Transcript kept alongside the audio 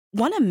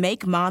Want to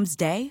make Mom's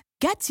Day?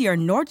 Get to your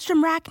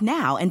Nordstrom Rack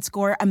now and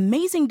score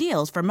amazing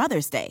deals for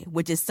Mother's Day,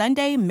 which is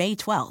Sunday, May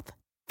 12th.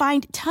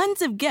 Find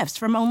tons of gifts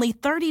from only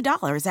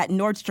 $30 at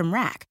Nordstrom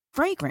Rack.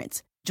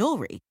 Fragrance,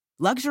 jewelry,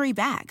 luxury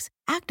bags,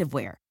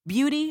 activewear,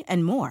 beauty,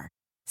 and more.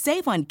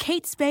 Save on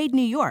Kate Spade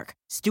New York,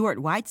 Stuart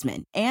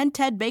Weitzman, and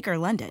Ted Baker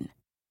London.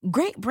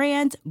 Great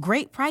brands,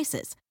 great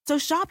prices. So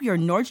shop your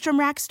Nordstrom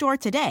Rack store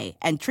today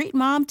and treat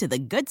Mom to the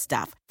good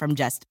stuff from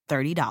just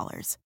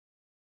 $30.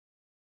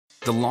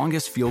 The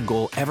longest field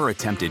goal ever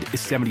attempted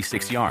is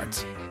 76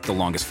 yards. The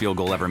longest field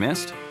goal ever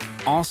missed?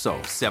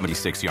 Also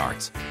 76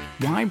 yards.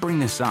 Why bring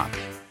this up?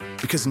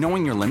 Because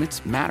knowing your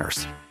limits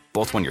matters,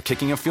 both when you're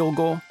kicking a field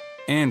goal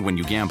and when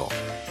you gamble.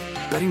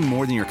 Betting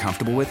more than you're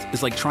comfortable with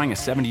is like trying a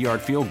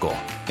 70-yard field goal.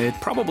 It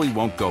probably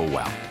won't go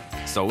well.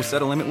 So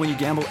set a limit when you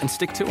gamble and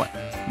stick to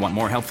it. Want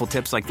more helpful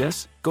tips like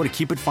this? Go to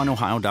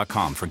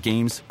keepitfunohio.com for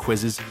games,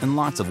 quizzes, and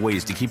lots of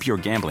ways to keep your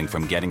gambling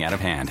from getting out of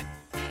hand.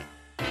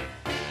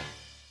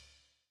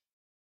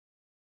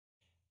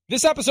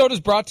 This episode is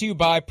brought to you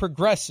by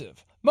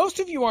Progressive. Most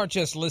of you aren't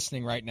just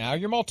listening right now,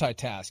 you're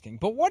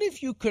multitasking. But what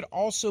if you could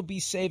also be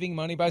saving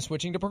money by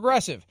switching to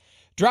Progressive?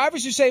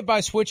 Drivers who save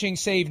by switching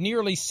save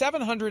nearly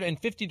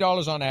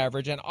 $750 on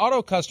average, and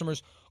auto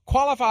customers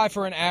qualify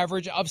for an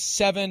average of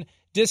 7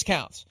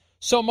 discounts.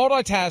 So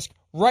multitask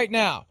right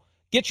now.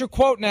 Get your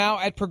quote now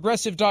at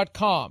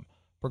Progressive.com.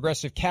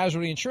 Progressive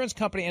Casualty Insurance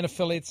Company and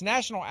affiliates,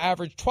 national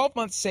average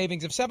 12-month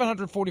savings of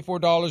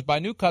 $744 by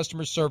new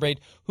customers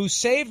surveyed who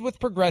saved with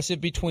Progressive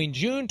between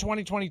June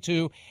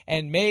 2022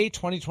 and May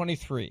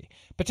 2023.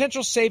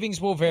 Potential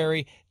savings will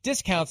vary.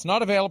 Discounts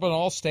not available in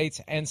all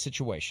states and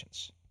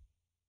situations.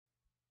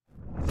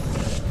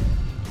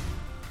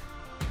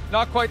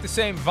 Not quite the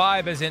same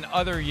vibe as in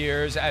other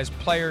years as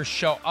players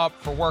show up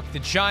for work. The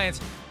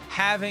Giants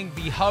having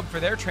the hub for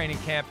their training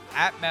camp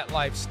at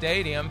MetLife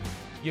Stadium.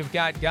 You've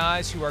got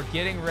guys who are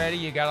getting ready.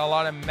 You got a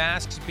lot of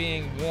masks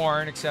being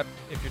worn, except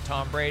if you're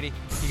Tom Brady.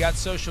 You got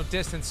social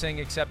distancing,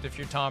 except if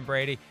you're Tom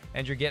Brady,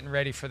 and you're getting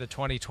ready for the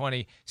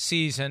 2020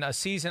 season, a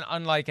season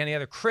unlike any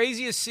other.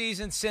 Craziest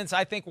season since,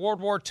 I think, World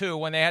War II,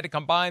 when they had to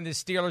combine the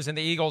Steelers and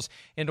the Eagles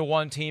into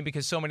one team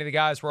because so many of the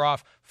guys were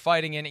off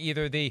fighting in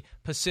either the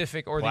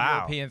Pacific or the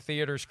European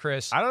theaters,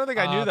 Chris. I don't think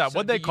I knew that.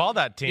 What'd they call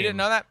that team? You didn't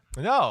know that?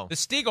 No. The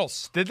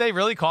Steagles. Did they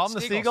really call them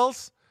the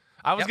Steagles?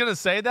 I was going to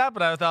say that,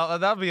 but I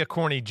thought that would be a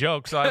corny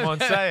joke, so I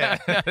won't say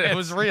it. It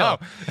was real.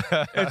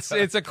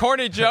 It's a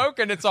corny joke,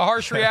 and it's a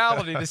harsh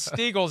reality. The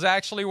Steagles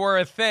actually were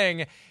a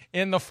thing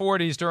in the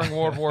 40s during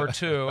World War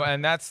II,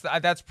 and that's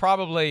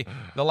probably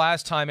the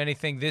last time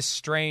anything this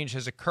strange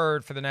has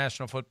occurred for the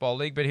National Football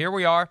League. But here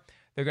we are.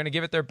 They're going to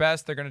give it their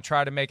best. They're going to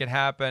try to make it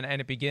happen, and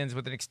it begins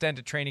with an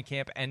extended training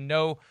camp and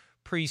no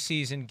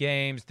preseason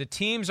games. The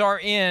teams are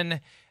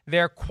in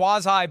their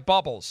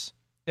quasi-bubbles.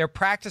 Their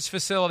practice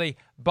facility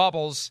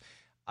bubbles.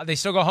 They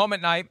still go home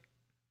at night.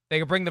 They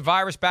can bring the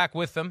virus back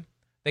with them.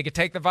 They can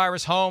take the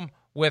virus home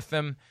with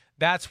them.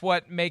 That's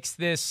what makes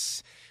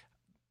this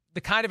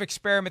the kind of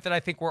experiment that I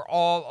think we're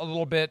all a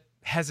little bit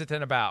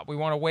hesitant about. We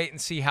want to wait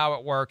and see how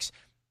it works.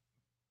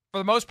 For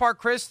the most part,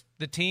 Chris,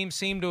 the team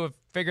seem to have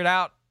figured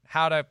out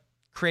how to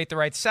create the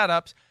right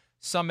setups.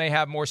 Some may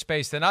have more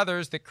space than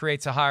others. That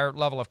creates a higher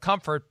level of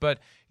comfort. But,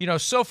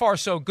 so far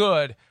so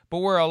good. But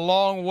we're a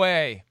long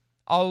way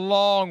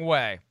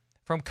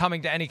from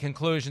coming to any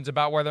conclusions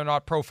about whether or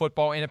not pro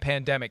football in a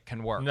pandemic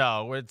can work.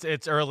 No,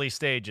 it's early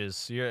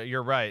stages.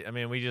 You're right. I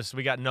mean,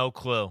 we got no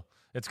clue.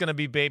 It's going to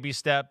be baby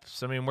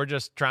steps. I mean, we're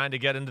just trying to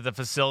get into the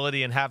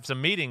facility and have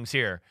some meetings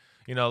here,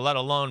 let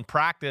alone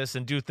practice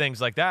and do things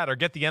like that, or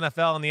get the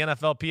NFL and the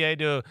NFLPA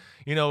to,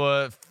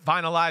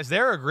 finalize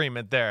their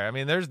agreement there. I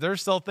mean,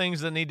 there's still things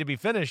that need to be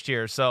finished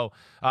here. So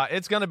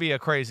it's going to be a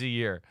crazy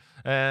year.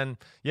 And,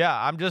 yeah,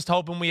 I'm just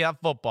hoping we have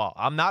football.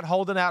 I'm not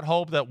holding out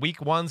hope that week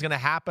 1's going to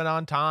happen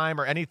on time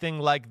or anything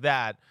like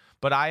that,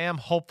 but I am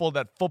hopeful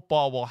that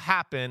football will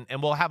happen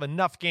and we'll have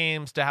enough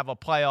games to have a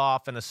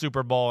playoff and a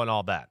Super Bowl and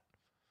all that.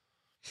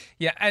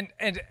 Yeah, and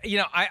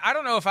I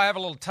don't know if I have a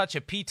little touch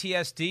of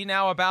PTSD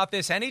now about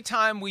this.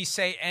 Anytime we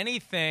say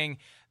anything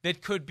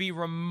that could be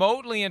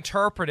remotely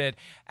interpreted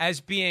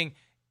as being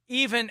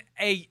even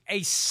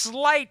a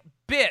slight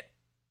bit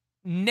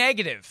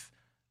negative,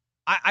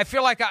 I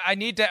feel like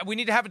we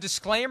need to have a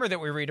disclaimer that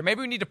we read, or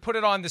maybe we need to put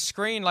it on the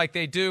screen like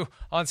they do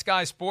on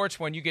Sky Sports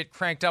when you get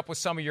cranked up with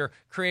some of your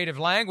creative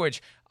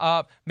language.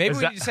 Maybe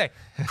we need to say,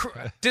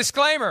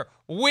 disclaimer,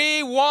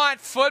 we want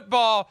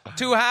football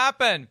to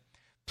happen.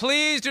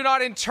 Please do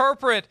not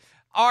interpret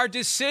our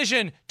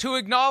decision to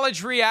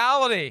acknowledge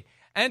reality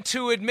and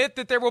to admit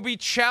that there will be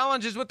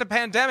challenges with the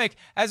pandemic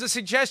as a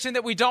suggestion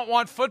that we don't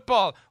want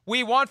football.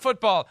 We want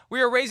football.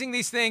 We are raising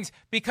these things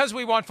because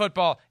we want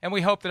football, and we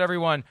hope that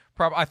everyone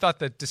I thought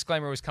the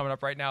disclaimer was coming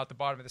up right now at the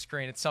bottom of the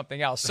screen. It's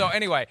something else. So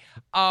anyway,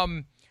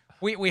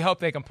 we hope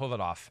they can pull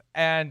it off.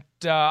 And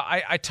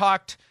I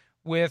talked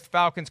with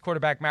Falcons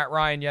quarterback Matt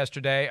Ryan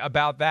yesterday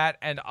about that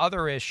and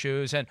other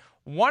issues. And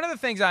one of the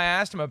things I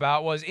asked him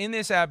about was, in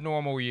this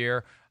abnormal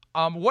year,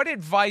 what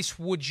advice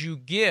would you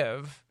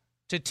give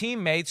to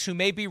teammates who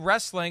may be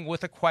wrestling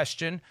with a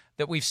question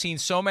that we've seen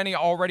so many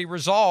already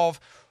resolve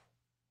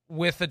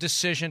with a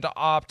decision to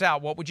opt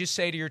out? What would you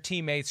say to your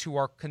teammates who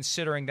are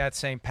considering that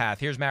same path?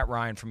 Here's Matt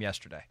Ryan from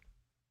yesterday.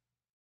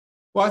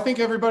 Well, I think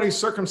everybody's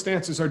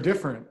circumstances are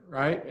different,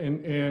 right?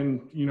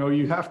 And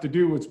you have to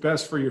do what's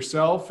best for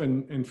yourself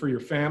and for your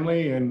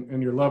family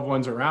and your loved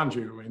ones around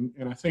you.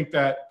 And I think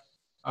that,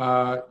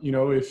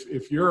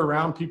 if you're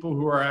around people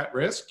who are at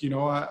risk,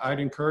 I'd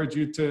encourage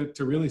you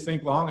to really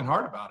think long and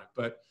hard about it.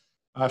 But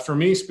for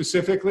me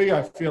specifically,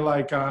 I feel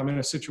like I'm in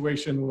a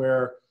situation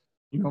where,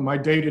 my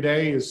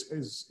day-to-day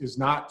is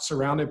not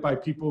surrounded by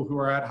people who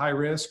are at high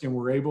risk, and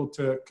we're able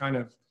to kind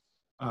of,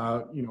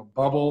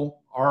 bubble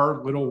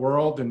our little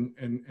world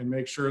and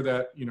make sure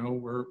that,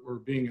 we're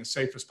being as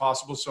safe as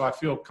possible. So I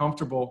feel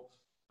comfortable,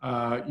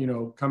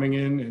 coming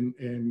in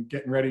and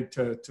getting ready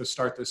to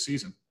start this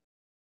season.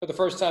 For the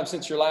first time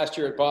since your last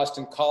year at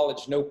Boston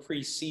College, no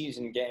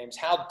preseason games.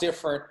 How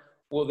different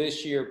will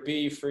this year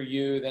be for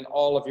you than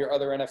all of your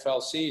other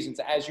NFL seasons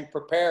as you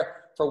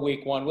prepare for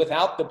week one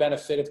without the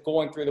benefit of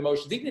going through the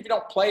motions? Even if you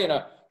don't play in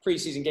a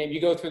preseason game, you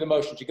go through the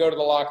motions, you go to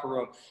the locker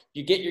room,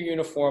 you get your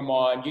uniform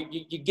on,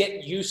 you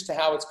get used to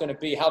how it's going to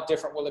be. How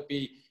different will it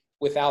be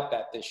without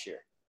that this year?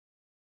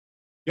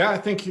 Yeah, I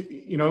think,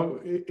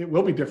 it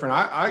will be different.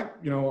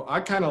 I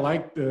kind of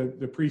like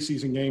the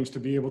preseason games to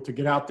be able to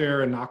get out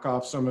there and knock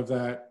off some of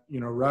that,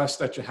 rust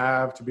that you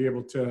have, to be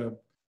able to,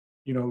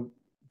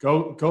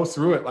 go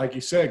through it. Like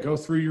you said, go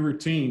through your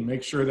routine,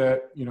 make sure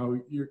that,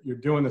 you're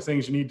doing the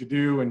things you need to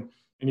do and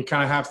you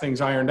kind of have things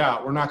ironed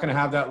out. We're not going to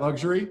have that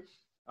luxury.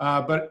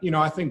 But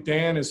I think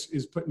Dan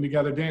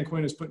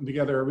Quinn is putting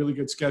together a really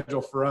good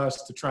schedule for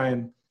us to try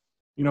and,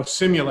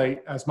 simulate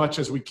as much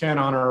as we can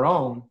on our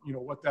own,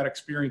 what that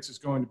experience is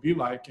going to be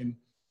like. And,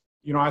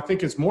 I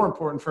think it's more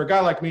important for a guy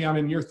like me. I'm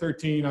in year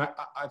 13. I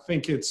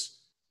think it's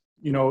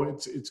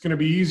going to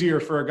be easier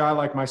for a guy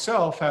like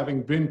myself,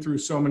 having been through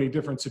so many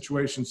different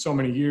situations, so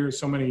many years,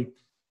 so many,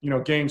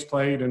 games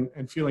played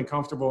and feeling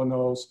comfortable in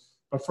those.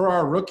 But for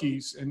our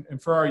rookies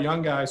and for our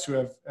young guys who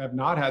have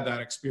not had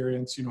that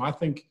experience, I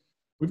think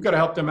we've got to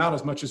help them out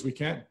as much as we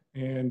can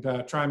and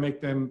try and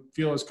make them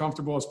feel as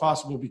comfortable as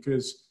possible,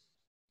 because,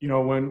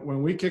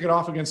 when we kick it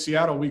off against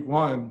Seattle week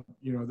one,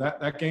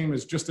 that game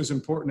is just as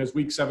important as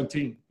week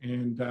 17,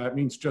 and it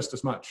means just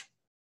as much.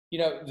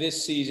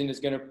 This season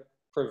is going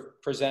to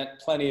present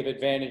plenty of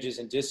advantages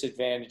and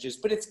disadvantages,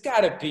 but it's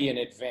got to be an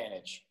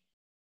advantage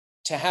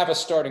to have a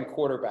starting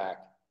quarterback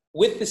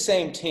with the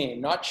same team,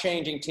 not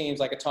changing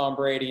teams like a Tom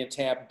Brady in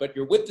Tampa, but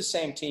you're with the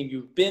same team.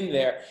 You've been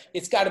there.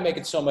 It's got to make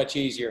it so much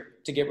easier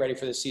to get ready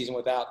for the season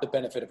without the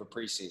benefit of a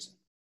preseason.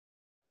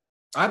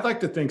 I'd like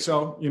to think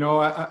so.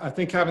 I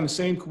think having the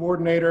same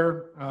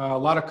coordinator, a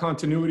lot of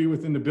continuity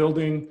within the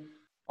building,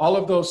 all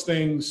of those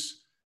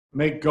things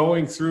make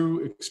going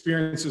through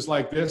experiences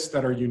like this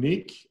that are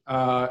unique.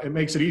 It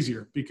makes it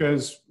easier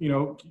because,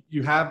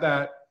 you have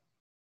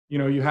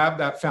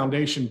that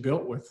foundation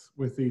built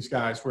with these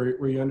guys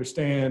where you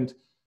understand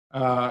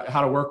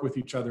how to work with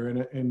each other.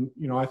 And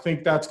I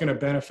think that's going to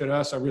benefit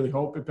us. I really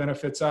hope it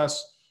benefits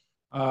us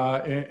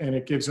and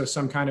it gives us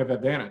some kind of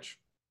advantage.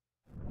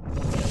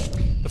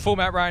 The full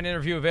Matt Ryan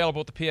interview available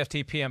at the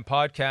PFTPM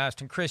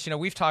podcast. And Chris,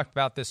 we've talked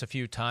about this a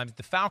few times.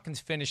 The Falcons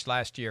finished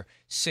last year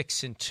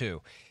 6-2.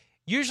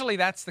 Usually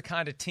that's the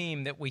kind of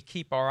team that we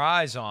keep our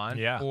eyes on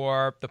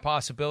for the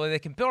possibility they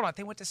can build on.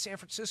 They went to San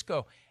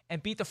Francisco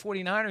and beat the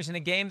 49ers in a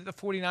game that the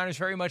 49ers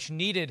very much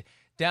needed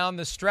down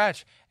the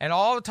stretch. And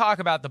all the talk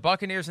about the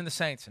Buccaneers and the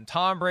Saints and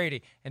Tom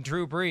Brady and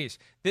Drew Brees,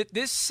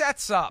 this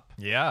sets up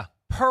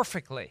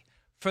perfectly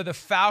for the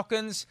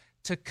Falcons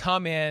to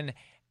come in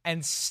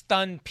and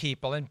stun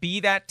people and be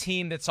that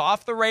team that's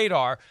off the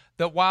radar,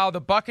 that while the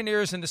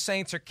Buccaneers and the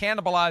Saints are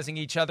cannibalizing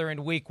each other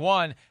in week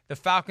one, the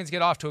Falcons get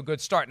off to a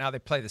good start. Now they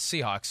play the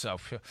Seahawks, so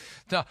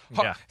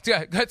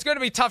it's going to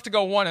be tough to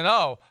go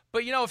 1-0.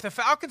 But, if the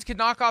Falcons could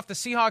knock off the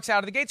Seahawks out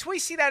of the gates, we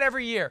see that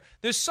every year.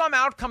 There's some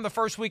outcome the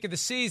first week of the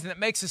season that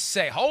makes us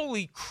say,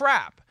 holy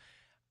crap.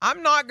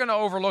 I'm not going to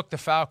overlook the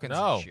Falcons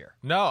this year.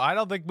 No, I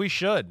don't think we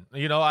should.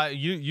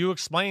 You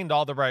explained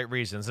all the right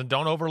reasons, and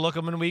don't overlook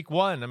them in week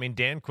one. I mean,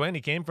 Dan Quinn,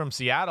 he came from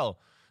Seattle.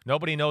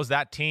 Nobody knows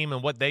that team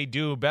and what they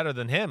do better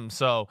than him.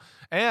 So,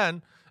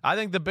 and I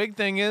think the big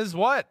thing is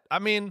what? I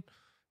mean,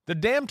 the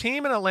damn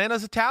team in Atlanta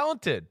is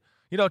talented.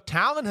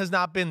 Talent has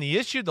not been the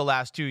issue the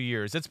last 2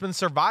 years. It's been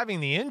surviving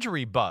the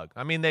injury bug.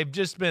 I mean, they've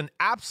just been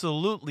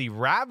absolutely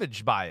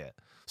ravaged by it.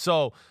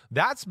 So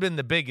that's been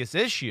the biggest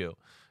issue.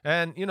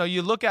 And,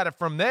 you look at it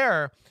from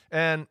there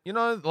and, a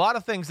lot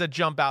of things that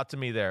jump out to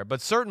me there.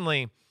 But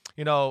certainly,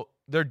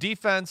 their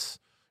defense,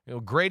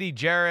 Grady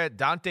Jarrett,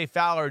 Dante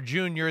Fowler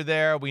Jr.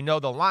 there. We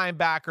know the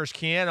linebackers,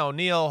 Keanu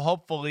O'Neal,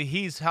 hopefully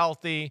he's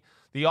healthy.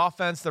 The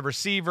offense, the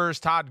receivers,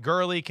 Todd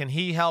Gurley, can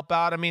he help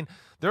out? I mean,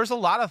 there's a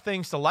lot of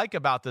things to like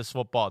about this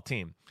football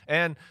team.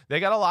 And they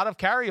got a lot of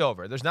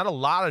carryover. There's not a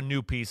lot of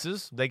new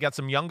pieces. They got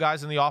some young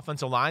guys in the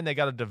offensive line they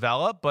got to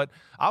develop. But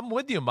I'm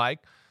with you, Mike.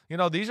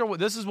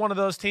 this is one of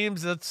those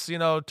teams that's,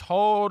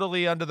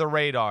 totally under the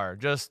radar,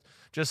 just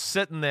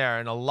sitting there,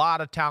 and a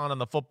lot of talent on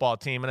the football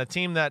team, and a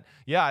team that,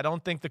 I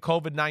don't think the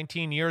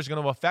COVID-19 year is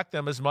going to affect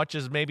them as much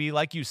as maybe,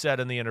 like you said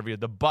in the interview,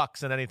 the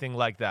Bucs and anything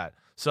like that.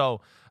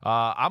 So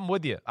I'm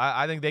with you.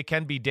 I think they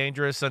can be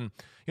dangerous. And,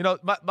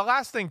 the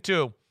last thing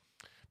too,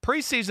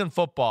 preseason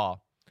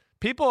football,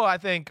 people I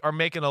think are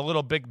making a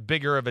little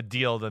bigger of a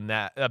deal than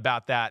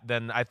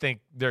I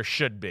think there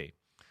should be.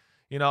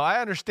 I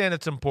understand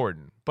it's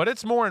important, but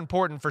it's more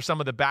important for some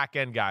of the back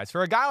end guys.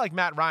 For a guy like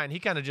Matt Ryan, he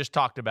kind of just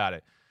talked about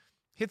it.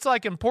 It's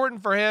like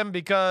important for him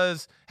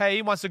because, hey,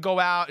 he wants to go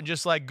out and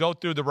just like go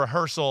through the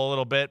rehearsal a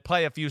little bit,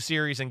 play a few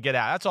series and get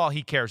out. That's all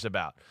he cares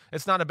about.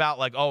 It's not about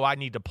like, oh, I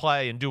need to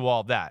play and do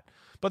all that.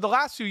 But the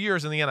last few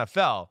years in the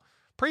NFL,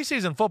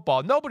 preseason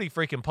football, nobody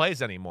freaking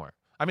plays anymore.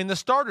 I mean, the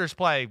starters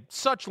play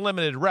such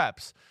limited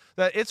reps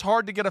that it's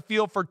hard to get a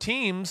feel for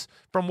teams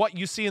from what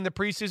you see in the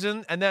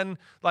preseason and then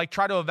like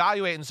try to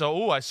evaluate and say,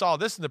 I saw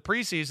this in the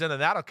preseason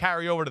and that'll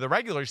carry over to the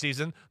regular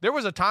season. There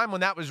was a time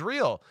when that was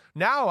real.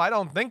 Now I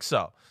don't think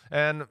so.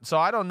 And so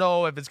I don't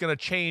know if it's going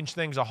to change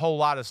things a whole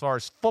lot as far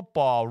as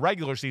football,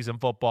 regular season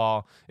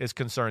football is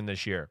concerned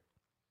this year.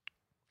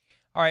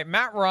 All right,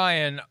 Matt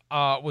Ryan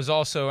was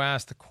also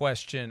asked the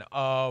question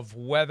of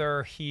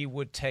whether he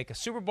would take a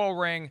Super Bowl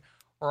ring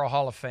or a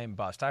Hall of Fame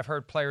bust. I've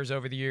heard players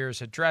over the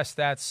years address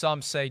that.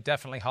 Some say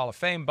definitely Hall of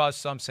Fame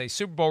bust. Some say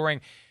Super Bowl ring.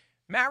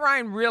 Matt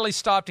Ryan really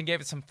stopped and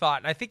gave it some thought,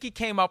 and I think he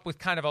came up with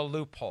kind of a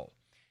loophole.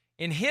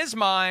 In his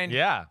mind,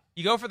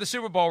 you go for the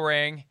Super Bowl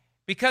ring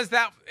because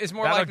that is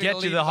more likely to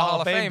lead to the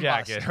Hall of Fame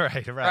jacket.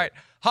 Bust. Right.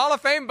 Hall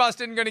of Fame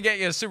bust isn't going to get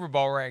you a Super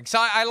Bowl ring. So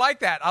I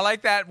like that. I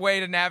like that way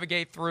to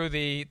navigate through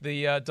the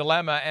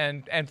dilemma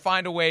and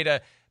find a way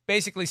to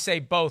basically say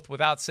both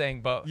without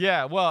saying both.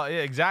 Yeah, well,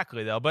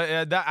 exactly, though.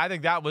 But I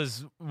think that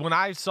was when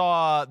I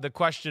saw the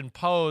question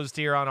posed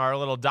here on our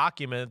little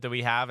document that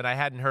we have, and I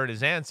hadn't heard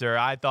his answer,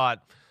 I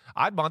thought,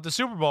 I'd want the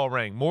Super Bowl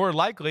ring. More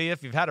likely,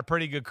 if you've had a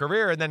pretty good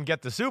career and then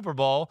get the Super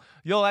Bowl,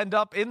 you'll end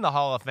up in the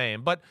Hall of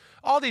Fame. But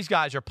all these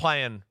guys are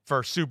playing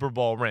for Super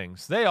Bowl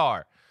rings. They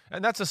are.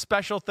 And that's a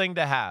special thing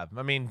to have.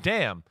 I mean,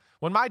 damn.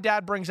 When my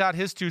dad brings out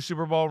his 2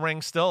 Super Bowl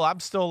rings I'm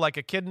still like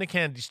a kid in a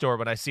candy store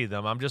when I see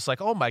them. I'm just like,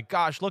 oh my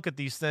gosh, look at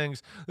these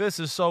things. This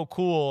is so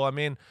cool. I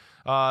mean,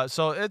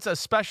 so it's a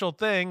special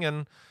thing.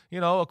 And,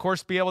 of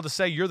course, be able to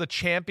say you're the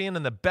champion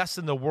and the best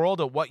in the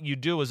world at what you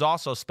do is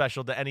also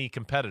special to any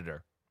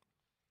competitor.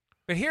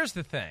 But here's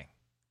the thing.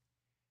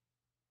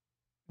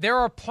 There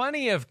are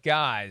plenty of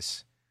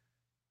guys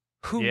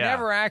who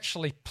never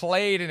actually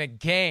played in a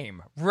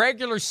game,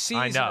 regular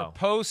season or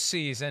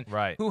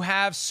postseason, who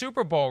have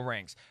Super Bowl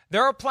rings.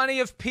 There are plenty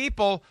of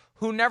people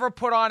who never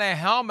put on a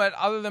helmet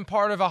other than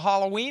part of a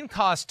Halloween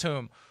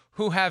costume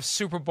who have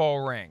Super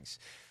Bowl rings.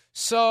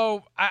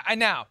 So I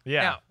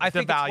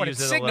think that's what it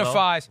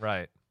signifies.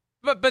 Right.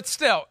 But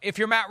still, if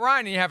you're Matt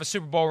Ryan and you have a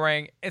Super Bowl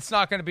ring, it's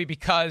not going to be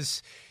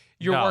because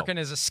you're working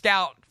as a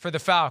scout for the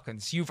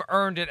Falcons. You've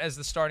earned it as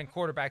the starting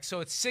quarterback.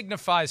 So it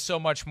signifies so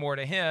much more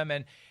to him.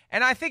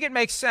 And I think it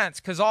makes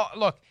sense because,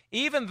 look,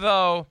 even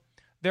though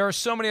there are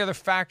so many other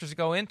factors that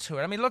go into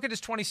it. I mean, look at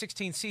his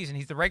 2016 season.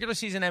 He's the regular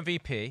season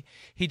MVP.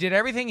 He did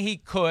everything he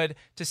could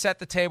to set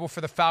the table for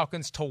the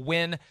Falcons to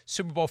win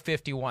Super Bowl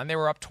 51. They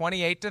were up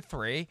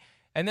 28-3.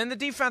 And then the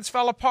defense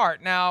fell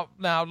apart. Now,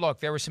 look,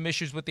 there were some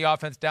issues with the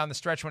offense down the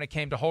stretch when it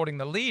came to holding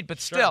the lead. But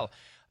still,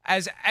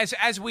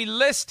 as we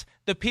list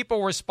the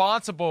people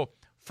responsible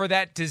for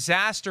that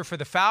disaster for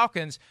the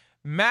Falcons,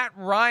 Matt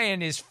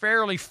Ryan is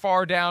fairly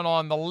far down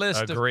on the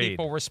list of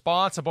people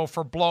responsible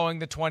for blowing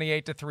the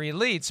 28-3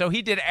 lead. So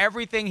he did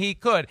everything he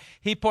could.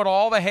 He put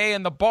all the hay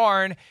in the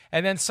barn,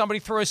 and then somebody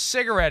threw a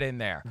cigarette in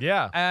there.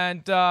 Yeah.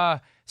 And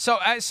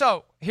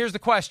so here's the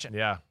question.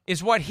 Yeah.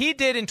 Is what he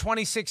did in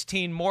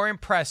 2016 more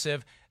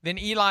impressive than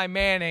Eli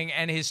Manning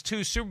and his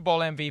 2 Super Bowl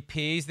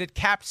MVPs that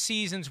capped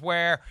seasons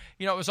where,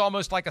 it was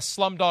almost like a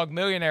Slumdog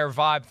Millionaire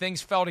vibe.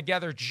 Things fell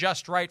together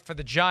just right for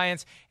the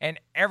Giants, and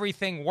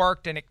everything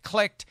worked, and it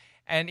clicked.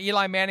 And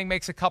Eli Manning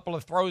makes a couple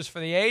of throws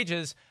for the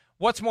ages.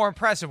 What's more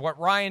impressive, what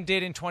Ryan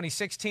did in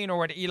 2016 or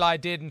what Eli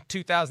did in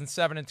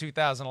 2007 and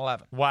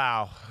 2011?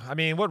 Wow. I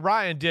mean, what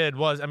Ryan did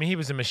was, he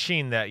was a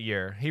machine that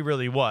year. He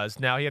really was.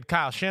 Now, he had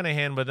Kyle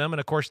Shanahan with him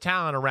and, of course,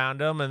 talent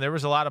around him, and there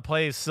was a lot of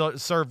plays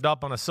served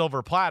up on a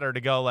silver platter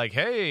to go like,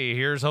 hey,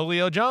 here's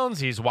Julio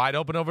Jones. He's wide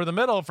open over the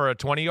middle for a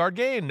 20-yard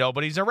gain.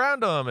 Nobody's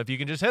around him. If you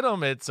can just hit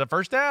him, it's a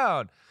first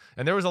down.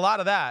 And there was a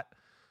lot of that.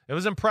 It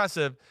was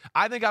impressive.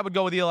 I think I would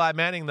go with Eli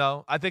Manning,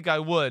 though. I think I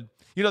would.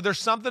 There's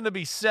something to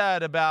be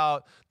said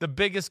about the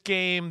biggest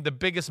game, the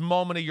biggest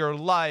moment of your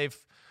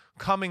life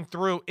coming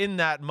through in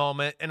that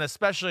moment, and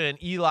especially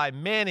an Eli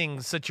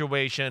Manning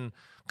situation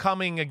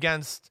coming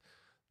against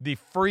the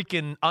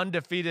freaking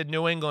undefeated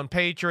New England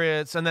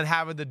Patriots and then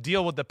having to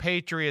deal with the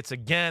Patriots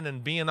again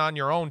and being on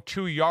your own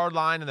 2-yard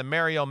line and the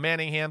Mario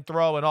Manningham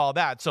throw and all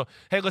that. So,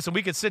 hey, listen,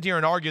 we could sit here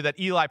and argue that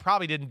Eli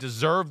probably didn't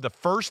deserve the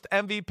first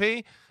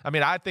MVP.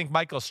 I think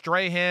Michael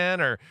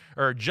Strahan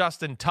or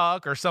Justin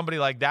Tuck or somebody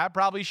like that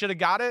probably should have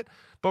got it.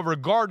 But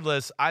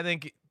regardless, I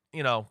think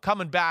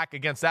coming back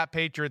against that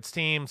Patriots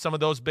team, some of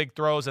those big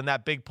throws and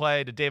that big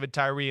play to David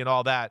Tyree and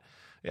all that,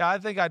 yeah, I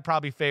think I'd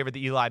probably favor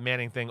the Eli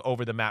Manning thing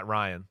over the Matt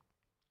Ryan.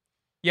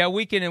 Yeah,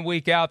 week in and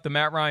week out, the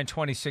Matt Ryan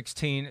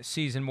 2016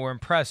 season more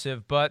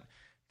impressive, but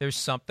there's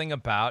something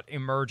about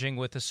emerging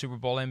with the Super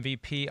Bowl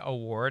MVP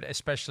award,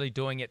 especially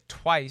doing it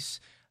twice.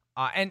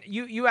 And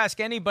you ask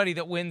anybody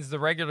that wins the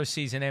regular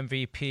season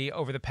MVP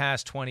over the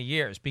past 20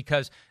 years,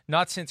 because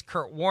not since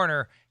Kurt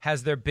Warner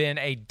has there been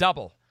a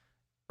double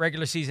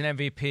regular season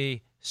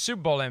MVP,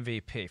 Super Bowl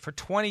MVP. For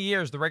 20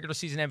 years, the regular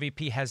season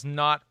MVP has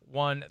not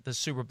won the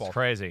Super Bowl. It's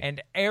crazy.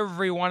 And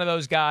every one of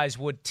those guys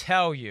would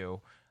tell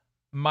you,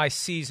 my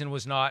season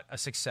was not a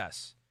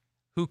success.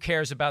 Who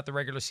cares about the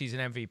regular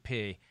season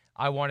MVP?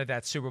 I wanted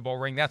that Super Bowl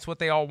ring. That's what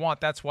they all want.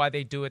 That's why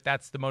they do it.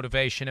 That's the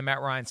motivation. And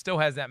Matt Ryan still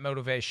has that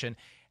motivation.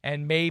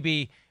 And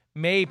maybe,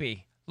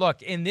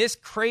 look, in this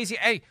crazy,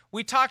 hey,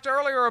 we talked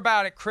earlier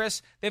about it,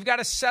 Chris. They've got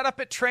a setup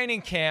at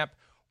training camp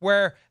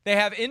where they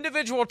have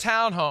individual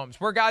townhomes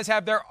where guys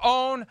have their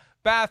own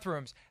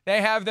bathrooms.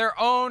 They have their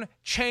own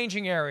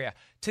changing area.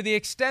 To the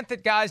extent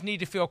that guys need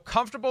to feel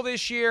comfortable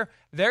this year,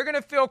 they're going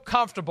to feel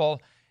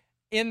comfortable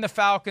in the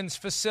Falcons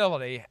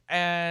facility,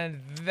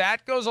 and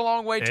that goes a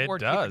long way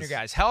toward keeping your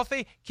guys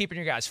healthy, keeping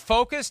your guys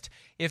focused.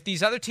 If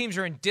these other teams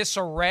are in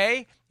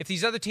disarray, if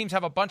these other teams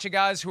have a bunch of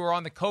guys who are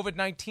on the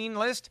COVID-19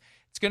 list,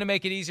 it's going to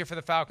make it easier for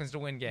the Falcons to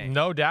win games.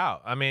 No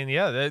doubt. I mean,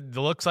 yeah, it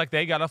looks like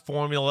they got a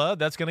formula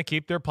that's going to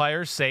keep their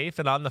players safe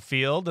and on the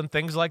field and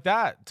things like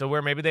that, to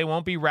where maybe they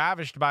won't be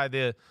ravished by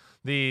the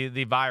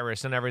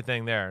virus and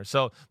everything there.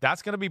 So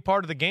that's going to be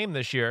part of the game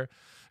this year.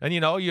 And,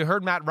 you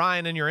heard Matt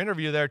Ryan in your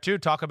interview there, too,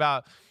 talk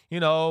about,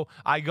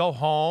 I go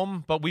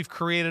home, but we've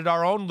created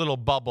our own little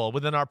bubble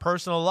within our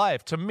personal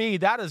life. To me,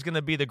 that is going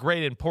to be the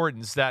great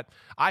importance that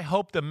I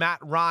hope the Matt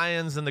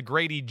Ryans and the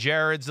Grady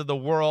Jarreds of the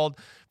world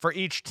for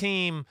each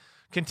team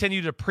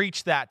continue to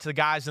preach that to the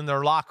guys in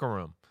their locker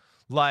room.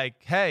 Like,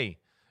 hey,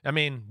 I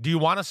mean, do you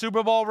want a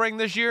Super Bowl ring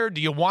this year? Do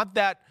you want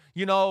that,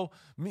 few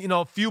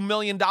 $1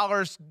 million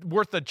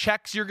worth of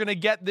checks you're going to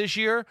get this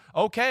year?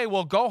 Okay,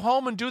 well, go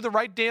home and do the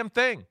right damn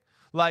thing.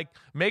 Like,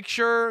 make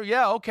sure,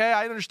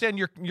 I understand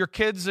your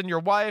kids and your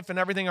wife and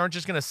everything aren't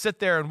just going to sit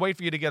there and wait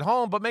for you to get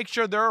home, but make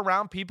sure they're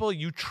around people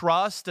you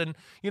trust and,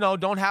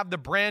 don't have the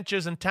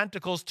branches and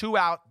tentacles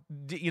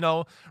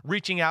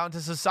reaching out into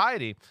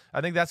society.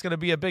 I think that's going to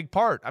be a big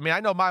part. I mean, I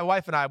know my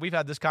wife and I, we've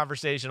had this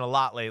conversation a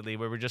lot lately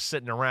where we're just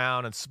sitting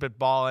around and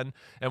spitballing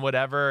and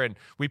whatever, and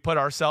we put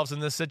ourselves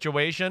in this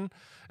situation,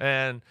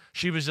 and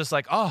she was just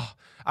like, oh,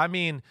 I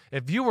mean,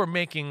 if you were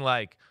making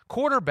like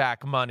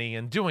quarterback money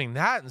and doing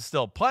that and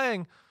still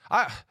playing,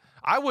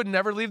 I would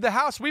never leave the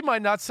house. We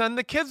might not send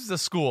the kids to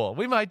school.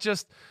 We might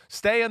just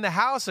stay in the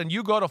house and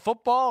you go to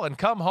football and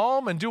come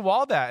home and do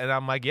all that. And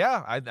I'm like,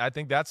 yeah, I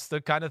think that's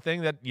the kind of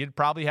thing that you'd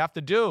probably have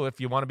to do if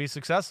you want to be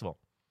successful.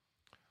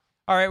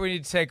 All right, we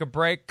need to take a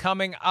break.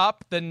 Coming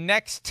up, the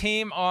next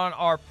team on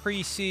our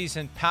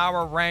preseason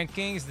power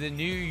rankings, the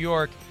New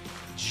York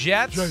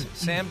Jets.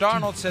 Sam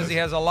Darnold says he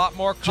has a lot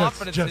more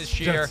confidence this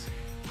year.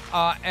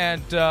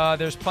 And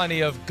there's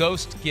plenty of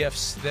ghost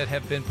gifs that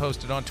have been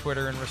posted on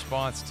Twitter in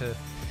response to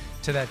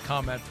that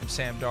comment from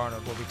Sam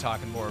Darnold. We'll be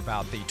talking more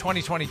about the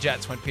 2020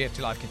 Jets when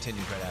PFT Live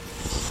continues right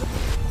after this.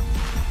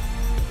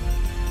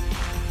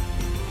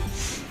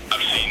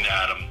 I've seen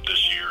Adam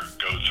this year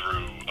go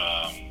through,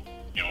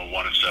 a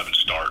 1-7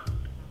 start,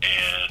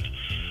 and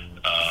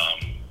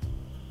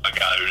a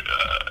guy,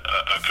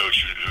 a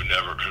coach who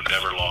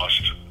never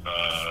lost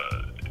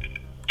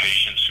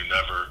patience, who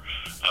never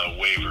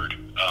wavered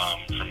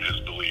from his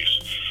beliefs,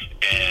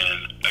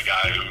 and a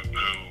guy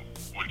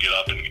who would get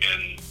up and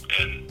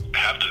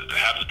have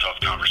the tough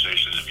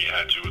conversations if he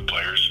had to with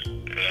players,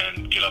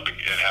 and get up and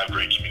have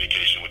great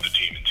communication with the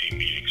team in team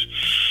meetings.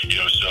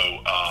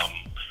 So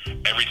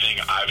everything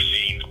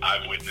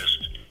I've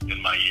witnessed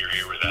in my year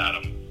here with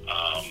Adam,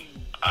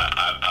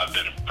 I've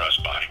been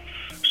impressed by.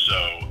 So,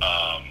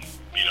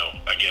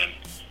 again,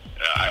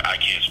 I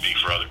can't speak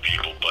for other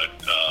people, but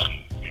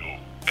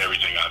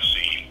everything I've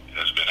seen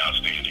has been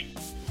outstanding.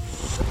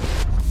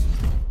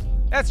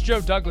 That's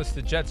Joe Douglas,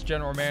 the Jets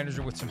general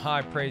manager, with some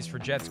high praise for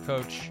Jets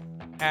coach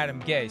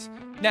Adam Gase.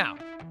 Now,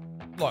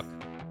 look,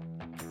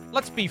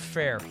 let's be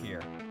fair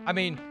here. I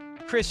mean,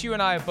 Chris, you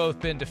and I have both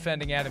been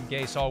defending Adam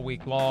Gase all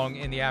week long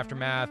in the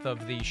aftermath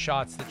of the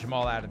shots that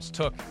Jamal Adams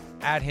took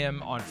at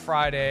him on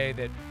Friday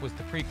that was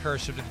the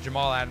precursor to the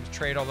Jamal Adams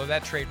trade, although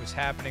that trade was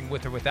happening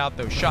with or without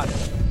those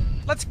shots.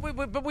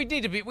 But we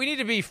need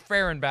to be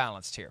fair and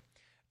balanced here.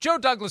 Joe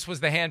Douglas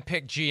was the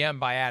handpicked GM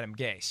by Adam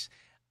Gase.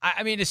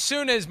 I mean, as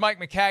soon as Mike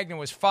Maccagnan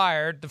was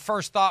fired, the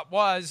first thought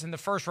was, and the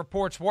first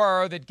reports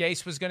were, that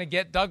Gase was going to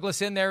get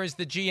Douglas in there as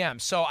the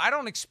GM. So I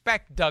don't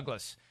expect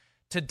Douglas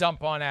to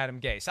dump on Adam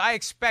Gase. I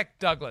expect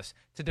Douglas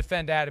to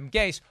defend Adam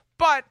Gase,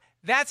 but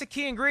that's a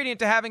key ingredient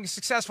to having a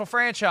successful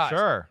franchise.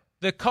 Sure.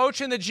 The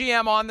coach and the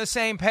GM on the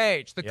same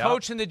page. The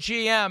coach and the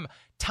GM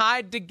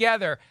tied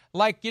together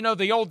like,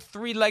 the old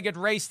three-legged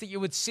race that you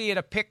would see at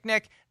a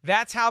picnic.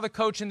 That's how the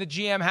coach and the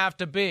GM have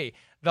to be.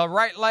 the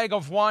right leg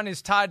of one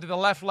is tied to the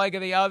left leg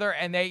of the other,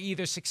 and they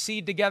either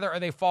succeed together or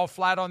they fall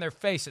flat on their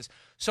faces.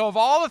 So of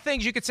all the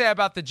things you could say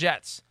about the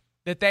Jets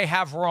that they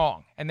have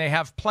wrong, and they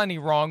have plenty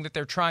wrong that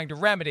they're trying to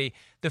remedy,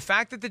 the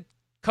fact that the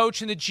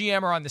coach and the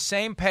GM are on the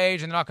same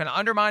page and they're not going to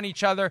undermine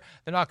each other,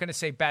 they're not going to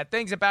say bad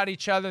things about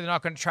each other, they're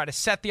not going to try to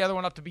set the other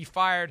one up to be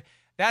fired,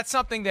 that's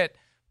something that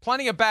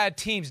plenty of bad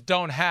teams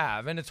don't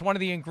have, and it's one of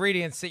the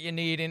ingredients that you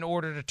need in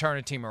order to turn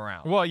a team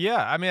around. Well,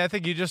 yeah. I mean, I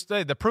think you just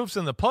say the proof's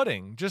in the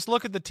pudding. Just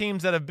look at the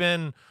teams that have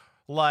been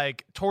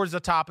like towards the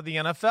top of the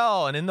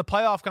NFL and in the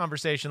playoff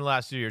conversation the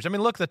last 2 years. I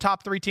mean, look, the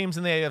top 3 teams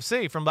in the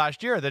AFC from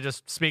last year, that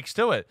just speaks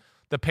to it.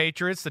 The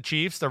Patriots, the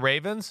Chiefs, the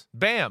Ravens,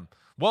 bam.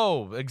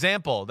 Whoa,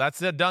 example.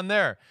 That's it, done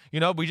there. You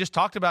know, we just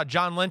talked about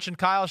John Lynch and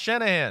Kyle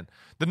Shanahan.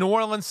 The New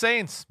Orleans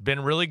Saints, been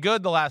really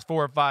good the last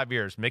 4 or 5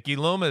 years. Mickey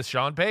Loomis,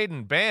 Sean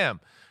Payton, bam.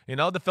 You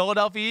know, the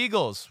Philadelphia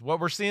Eagles, what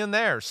we're seeing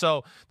there.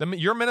 So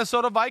your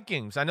Minnesota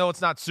Vikings, I know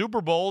it's not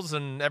Super Bowls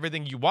and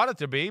everything you want it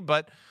to be,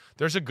 but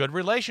there's a good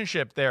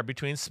relationship there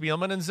between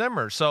Spielman and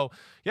Zimmer. So,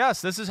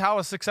 yes, this is how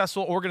a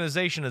successful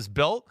organization is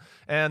built,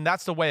 and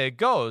that's the way it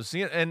goes.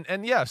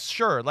 And yes,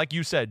 sure, like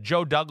you said,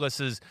 Joe Douglas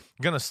is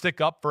going to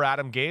stick up for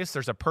Adam Gase.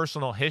 There's a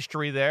personal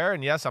history there,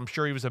 and yes, I'm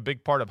sure he was a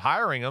big part of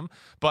hiring him,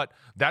 but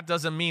that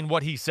doesn't mean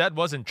what he said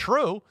wasn't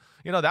true.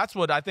 You know, that's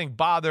what I think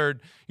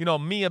bothered,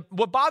 me.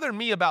 What bothered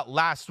me about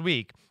last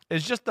week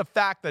is just the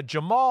fact that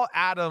Jamal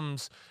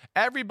Adams,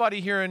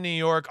 everybody here in New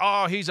York,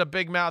 oh, he's a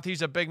big mouth,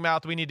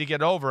 we need to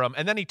get over him.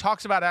 And then he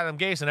talks about Adam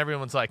Gase, and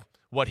everyone's like,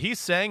 what he's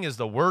saying is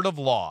the word of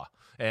law.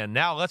 And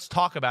now let's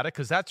talk about it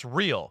because that's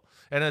real.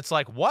 And it's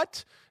like,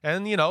 what?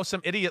 And,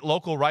 some idiot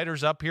local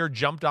writers up here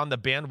jumped on the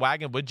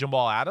bandwagon with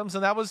Jamal Adams,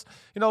 and that was,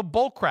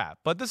 bull crap.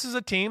 But this is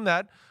a team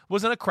that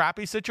was in a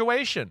crappy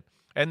situation.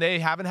 And they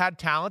haven't had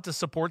talent to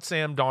support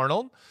Sam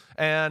Darnold,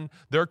 and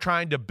they're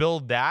trying to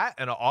build that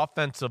and an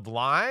offensive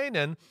line.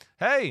 And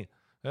hey,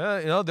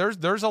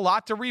 there's a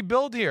lot to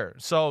rebuild here.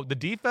 So the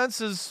defense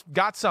has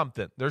got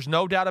something. There's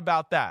no doubt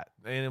about that.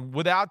 And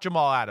without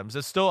Jamal Adams,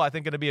 it's still, I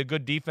think, going to be a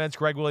good defense.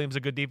 Greg Williams, a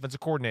good defensive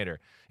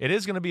coordinator. It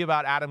is going to be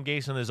about Adam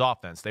Gase and his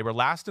offense. They were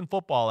last in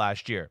football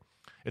last year.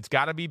 It's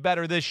got to be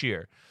better this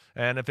year.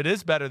 And if it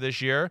is better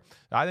this year,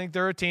 I think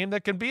they're a team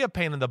that can be a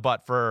pain in the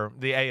butt for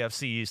the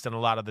AFC East and a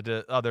lot of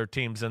the other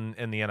teams in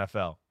the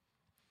NFL.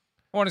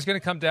 One is going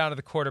to come down to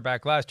the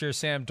quarterback. Last year,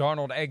 Sam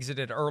Darnold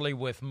exited early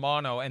with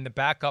mono, and the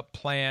backup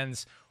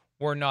plans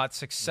were not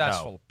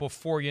successful. No.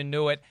 Before you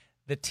knew it,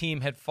 the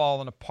team had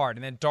fallen apart.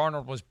 And then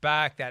Darnold was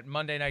back that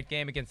Monday night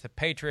game against the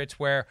Patriots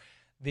where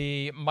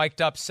the mic'd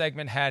up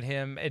segment had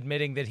him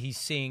admitting that he's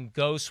seeing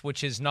ghosts,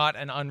 which is not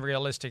an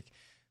unrealistic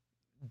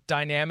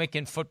dynamic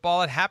in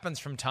football. It happens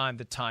from time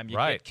to time. You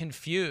get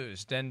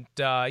confused. And,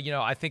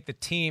 I think the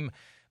team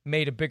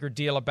made a bigger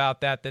deal about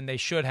that than they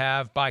should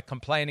have by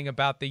complaining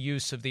about the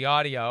use of the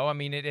audio. I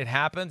mean, it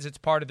happens. It's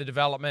part of the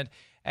development.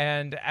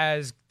 And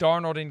as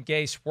Darnold and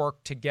Gase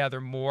work together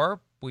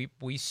more,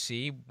 we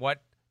see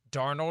what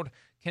Darnold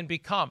can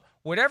become.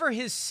 Whatever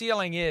his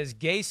ceiling is,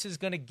 Gase is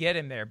going to get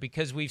him there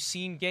because we've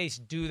seen Gase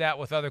do that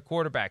with other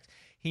quarterbacks.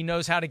 He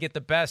knows how to get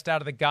the best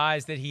out of the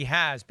guys that he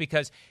has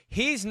because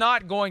he's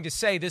not going to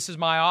say, this is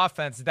my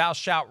offense, thou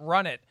shalt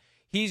run it.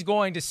 He's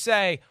going to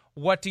say,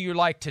 what do you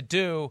like to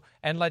do?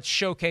 And let's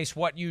showcase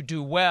what you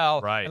do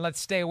well. Right. And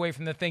let's stay away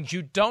from the things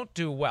you don't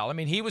do well. I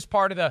mean, he was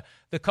part of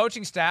the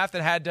coaching staff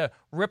that had to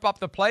rip up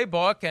the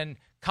playbook and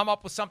come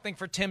up with something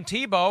for Tim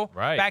Tebow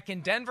back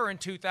in Denver in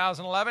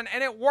 2011,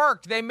 and it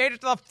worked. They made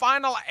it to the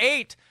Final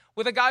 8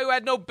 with a guy who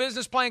had no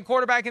business playing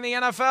quarterback in the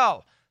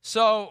NFL.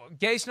 So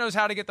Gase knows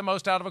how to get the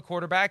most out of a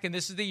quarterback, and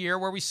this is the year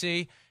where we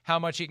see how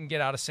much he can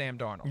get out of Sam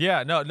Darnold.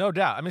 Yeah, no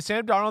doubt. I mean,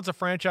 Sam Darnold's a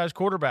franchise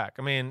quarterback.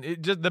 I mean,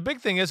 the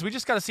big thing is we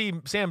just got to see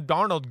Sam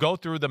Darnold go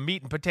through the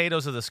meat and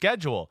potatoes of the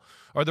schedule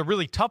or the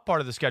really tough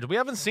part of the schedule. We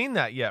haven't seen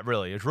that yet,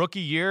 really. His rookie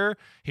year,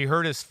 he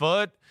hurt his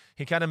foot.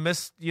 He kind of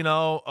missed,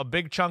 a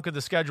big chunk of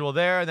the schedule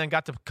there and then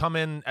got to come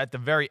in at the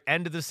very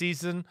end of the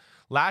season.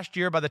 Last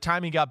year, by the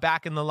time he got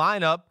back in the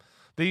lineup,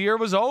 the year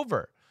was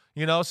over.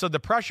 So the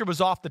pressure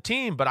was off the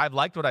team, but I've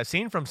liked what I've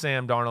seen from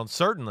Sam Darnold,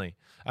 certainly.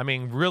 I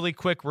mean, really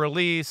quick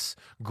release,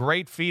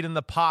 great feet in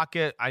the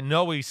pocket. I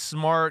know he's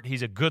smart.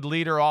 He's a good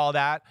leader, all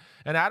that.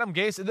 And Adam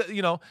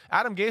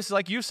Gase,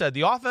 like you said,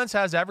 the offense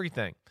has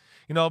everything.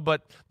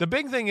 But the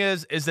big thing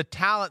is the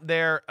talent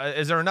there.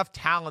 Is there enough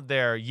talent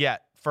there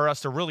yet for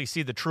us to really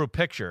see the true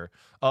picture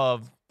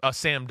of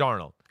Sam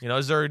Darnold?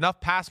 Is there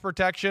enough pass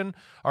protection?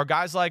 Are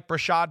guys like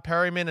Brashad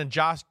Perryman and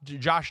Josh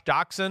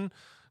Doxson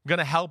going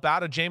to help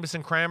out a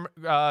Jamison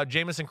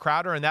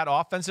Crowder in that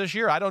offense this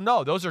year? I don't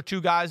know. Those are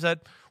two guys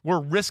that were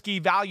risky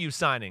value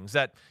signings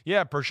that,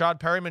 Brashad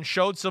Perryman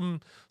showed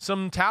some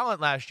talent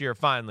last year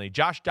finally.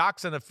 Josh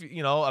Doxson,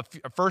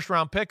 a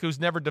first-round pick who's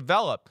never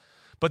developed.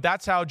 But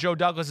that's how Joe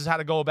Douglas has had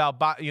to go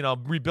about,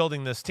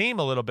 rebuilding this team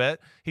a little bit.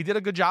 He did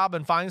a good job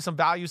in finding some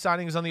value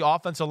signings on the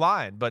offensive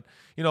line. But,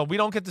 we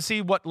don't get to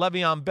see what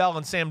Le'Veon Bell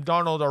and Sam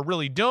Darnold are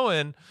really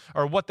doing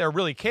or what they're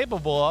really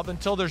capable of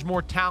until there's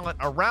more talent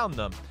around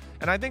them.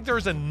 And I think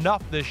there's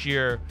enough this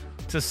year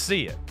to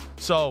see it.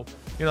 So,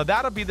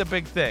 that'll be the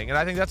big thing. And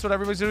I think that's what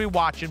everybody's going to be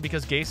watching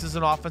because Gase is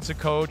an offensive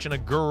coach and a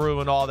guru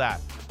and all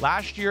that.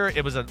 Last year,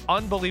 it was an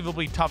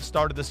unbelievably tough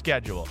start of the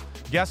schedule.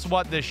 Guess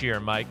what this year,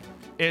 Mike?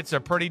 It's a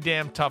pretty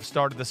damn tough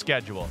start of the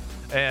schedule.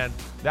 And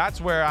that's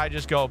where I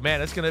just go,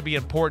 man, it's going to be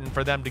important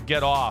for them to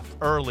get off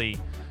early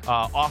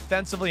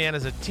offensively and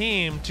as a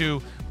team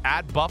to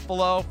at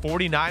Buffalo,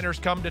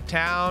 49ers come to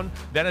town,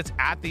 then it's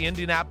at the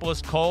Indianapolis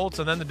Colts,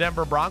 and then the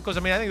Denver Broncos. I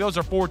mean, I think those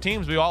are 4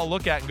 teams we all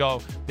look at and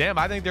go, damn,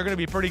 I think they're going to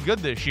be pretty good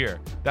this year.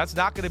 That's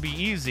not going to be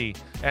easy,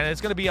 and it's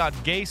going to be on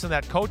Gase and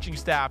that coaching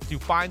staff to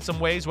find some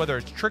ways, whether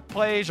it's trick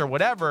plays or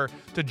whatever,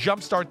 to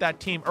jumpstart that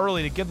team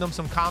early to give them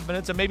some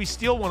confidence and maybe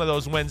steal one of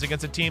those wins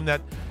against a team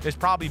that is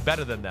probably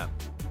better than them.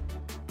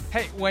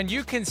 Hey, when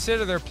you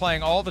consider they're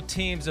playing all the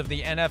teams of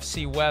the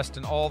NFC West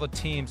and all the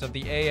teams of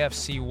the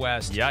AFC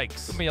West, yikes.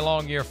 It's going to be a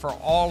long year for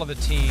all of the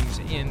teams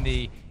in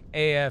the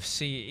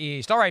AFC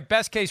East. All right,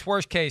 best case,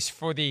 worst case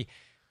for the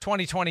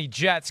 2020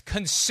 Jets,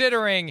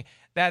 considering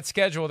that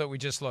schedule that we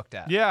just looked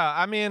at. Yeah,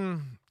 I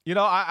mean,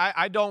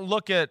 I don't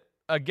look at,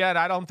 again,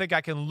 I don't think I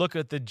can look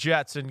at the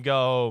Jets and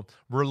go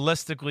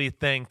realistically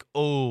think,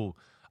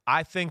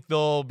 I think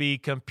they'll be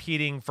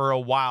competing for a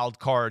wild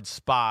card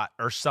spot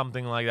or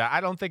something like that.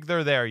 I don't think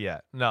they're there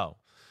yet. No.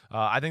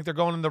 I think they're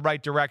going in the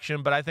right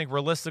direction, but I think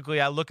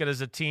realistically I look at it as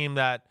a team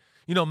that,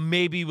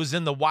 maybe was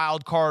in the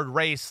wild card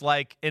race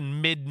like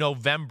in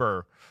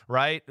mid-November,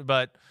 right?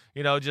 But,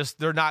 just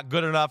they're not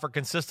good enough or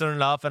consistent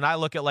enough. And I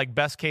look at like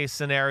best case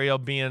scenario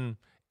being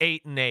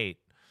 8-8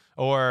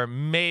 or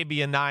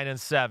maybe a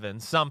 9-7,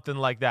 something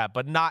like that,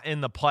 but not in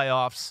the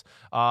playoffs.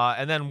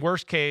 And then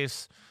worst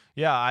case,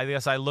 yeah, I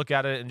guess I look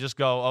at it and just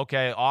go,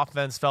 okay,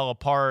 offense fell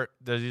apart.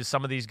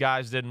 Some of these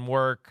guys didn't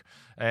work,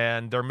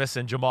 and they're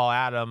missing Jamal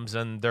Adams,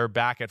 and they're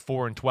back at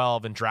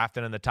 4-12 and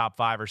drafted in the top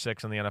 5 or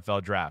 6 in the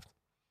NFL draft.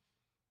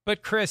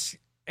 But Chris,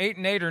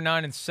 8-8 or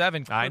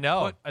 9-7 could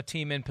put a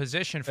team in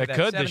position for that 7th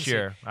seed. It could this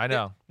year. I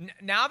know.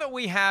 Now that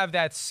we have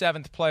that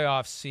 7th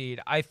playoff seed,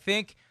 I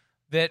think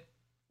that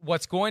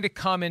what's going to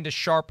come into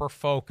sharper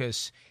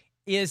focus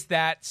is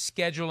that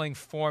scheduling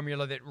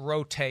formula that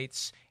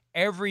rotates.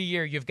 Every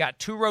year, you've got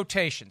 2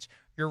 rotations.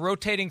 You're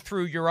rotating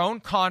through your own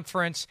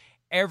conference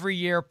every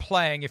year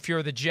playing. If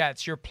you're the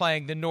Jets, you're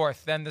playing the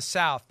North, then the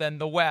South, then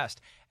the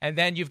West. And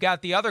then you've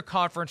got the other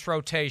conference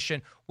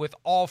rotation with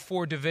all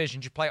 4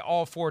 divisions. You play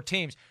all 4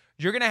 teams.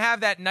 You're going to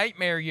have that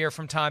nightmare year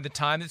from time to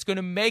time that's going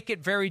to make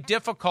it very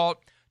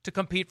difficult to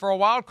compete for a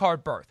wild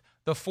card berth.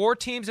 The 4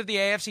 teams of the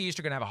AFC East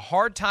are going to have a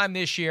hard time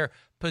this year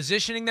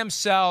positioning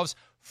themselves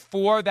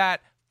for that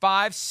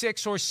 5,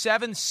 6, or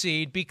 7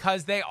 seed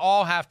because they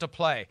all have to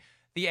play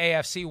the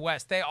AFC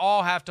West. They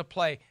all have to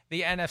play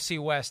the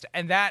NFC West.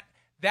 And that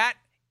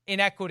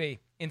inequity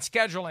in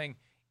scheduling,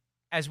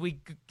 as we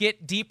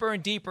get deeper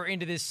and deeper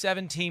into this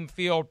 7-team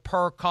field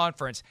per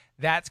conference,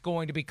 that's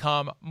going to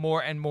become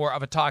more and more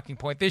of a talking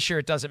point. This year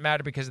it doesn't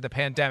matter because of the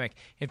pandemic.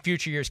 In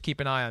future years,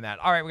 keep an eye on that.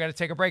 All right, we got to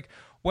take a break.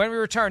 When we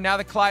return, now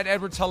that Clyde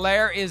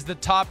Edwards-Helaire is the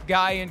top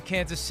guy in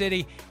Kansas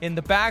City in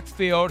the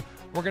backfield,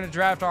 we're going to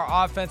draft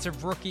our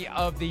Offensive Rookie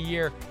of the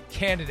Year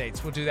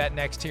candidates. We'll do that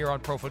next here on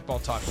Pro Football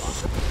Talk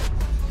Live.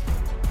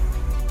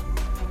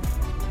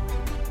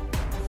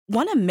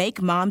 Want to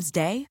make Mom's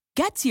Day?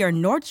 Get to your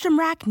Nordstrom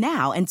Rack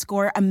now and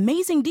score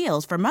amazing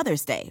deals for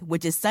Mother's Day,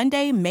 which is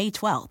Sunday, May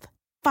 12th.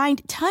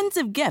 Find tons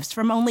of gifts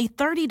from only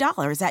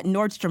 $30 at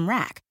Nordstrom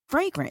Rack.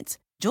 Fragrance,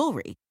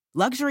 jewelry,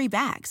 luxury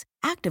bags,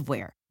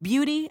 activewear,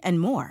 beauty, and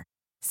more.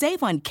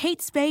 Save on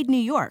Kate Spade New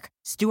York,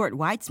 Stuart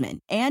Weitzman,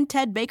 and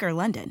Ted Baker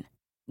London.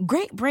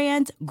 Great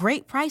brands,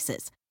 great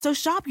prices. So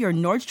shop your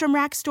Nordstrom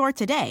Rack store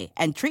today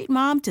and treat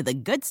Mom to the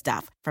good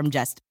stuff from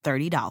just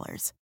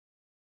 $30.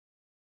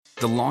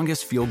 The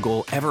longest field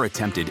goal ever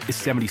attempted is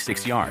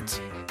 76 yards.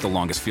 The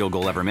longest field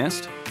goal ever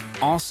missed?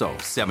 Also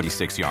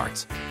 76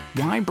 yards.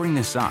 Why bring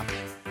this up?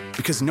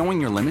 Because knowing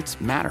your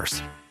limits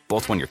matters,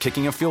 both when you're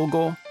kicking a field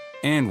goal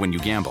and when you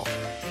gamble.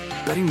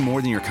 Betting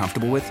more than you're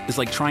comfortable with is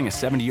like trying a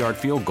 70-yard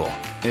field goal.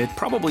 It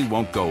probably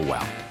won't go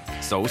well.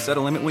 So set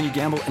a limit when you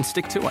gamble and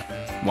stick to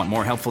it. Want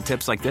more helpful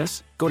tips like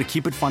this? Go to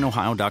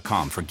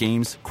keepitfunohio.com for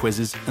games,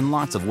 quizzes, and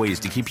lots of ways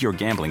to keep your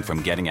gambling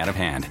from getting out of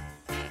hand.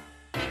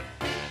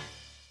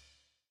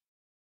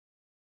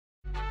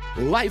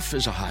 Life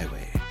is a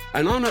highway,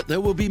 and on it there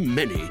will be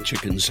many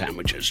chicken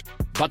sandwiches.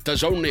 But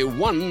there's only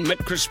one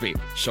McCrispy.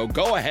 So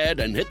go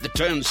ahead and hit the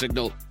turn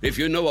signal if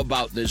you know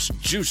about this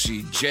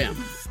juicy gem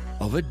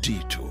of a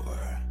detour.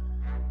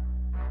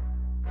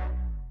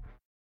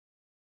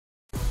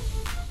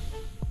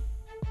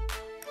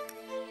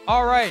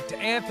 All right,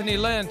 Anthony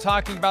Lynn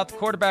talking about the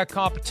quarterback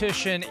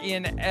competition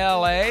in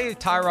L.A.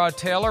 Tyrod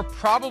Taylor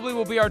probably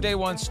will be our day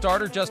 1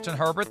 starter. Justin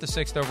Herbert, the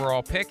 6th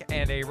overall pick,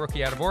 and a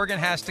rookie out of Oregon,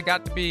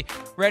 got to be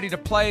ready to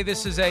play.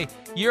 This is a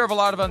year of a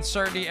lot of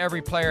uncertainty.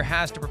 Every player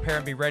has to prepare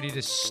and be ready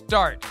to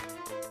start.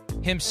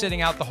 him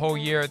sitting out the whole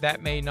year,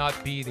 that may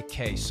not be the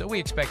case. So we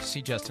expect to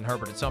see Justin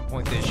Herbert at some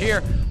point this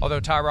year,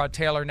 although Tyrod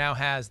Taylor now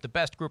has the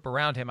best group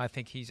around him I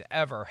think he's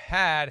ever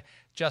had.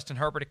 Justin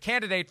Herbert, a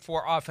candidate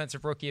for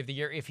Offensive Rookie of the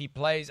Year if he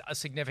plays a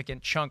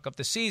significant chunk of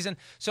the season.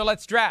 So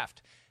let's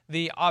draft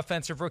the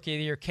Offensive Rookie of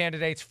the Year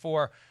candidates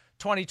for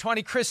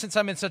 2020. Chris, since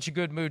I'm in such a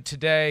good mood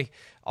today,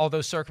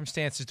 although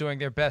circumstances doing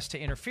their best to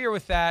interfere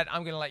with that,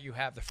 I'm going to let you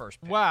have the first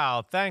pick.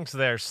 Wow, thanks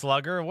there,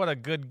 Slugger. What a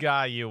good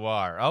guy you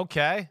are.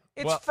 Okay.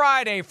 It's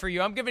Friday for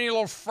you. I'm giving you a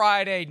little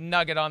Friday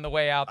nugget on the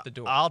way out the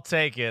door. I'll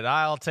take it.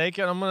 I'm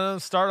going to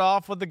start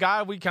off with the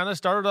guy we kind of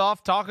started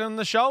off talking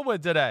the show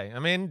with today. I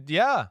mean,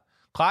 yeah,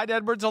 Clyde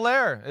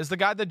Edwards-Helaire is the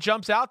guy that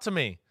jumps out to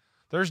me.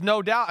 There's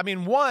no doubt. I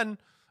mean,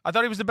 I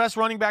thought he was the best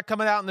running back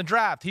coming out in the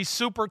draft. He's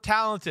super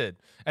talented.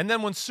 And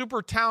then when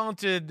super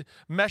talented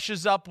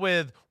meshes up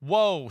with,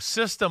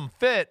 system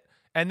fit,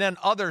 and then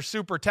other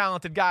super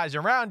talented guys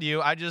around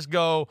you, I just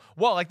go,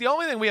 like the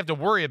only thing we have to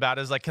worry about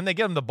is like, can they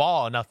get him the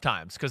ball enough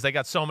times? Because they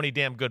got so many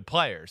damn good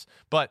players.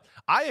 But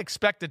I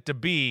expect it to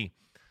be,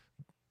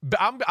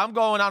 I'm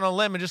going on a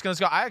limb and just going to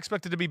go, I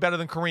expect it to be better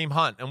than Kareem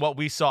Hunt and what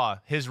we saw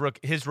his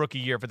rookie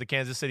year for the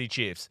Kansas City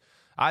Chiefs.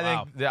 I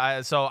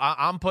think so.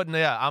 I'm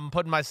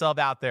putting myself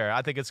out there.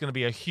 I think it's going to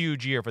be a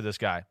huge year for this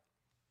guy.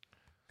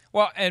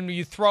 Well, and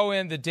you throw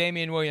in the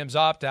Damian Williams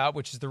opt-out,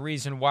 which is the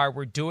reason why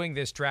we're doing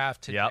this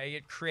draft today. Yep.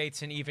 It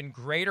creates an even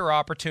greater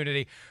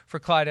opportunity for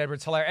Clyde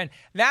Edwards-Helaire. And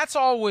that's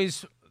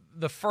always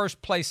the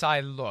first place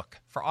I look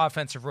for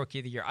Offensive Rookie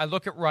of the Year. I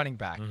look at running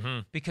back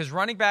because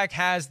running back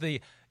has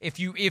the if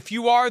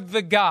you are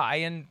the guy,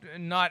 and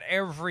not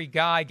every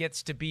guy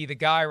gets to be the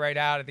guy right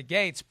out of the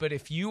gates, but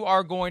if you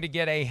are going to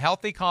get a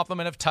healthy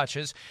complement of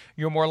touches,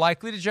 you're more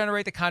likely to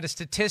generate the kind of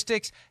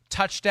statistics,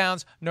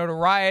 touchdowns,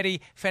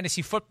 notoriety,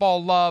 fantasy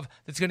football love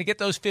that's going to get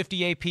those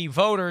 50 AP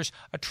voters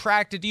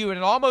attracted to you. And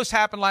it almost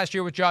happened last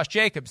year with Josh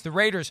Jacobs, the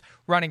Raiders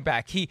running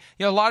back. A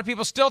lot of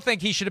people still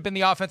think he should have been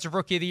the Offensive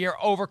Rookie of the Year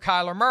over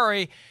Kyler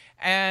Murray.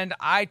 And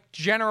I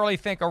generally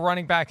think a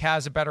running back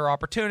has a better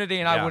opportunity,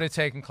 and I would have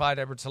taken Clyde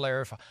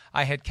Edwards-Helaire if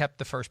I had kept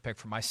the first pick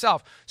for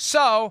myself.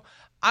 So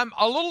I'm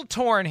a little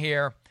torn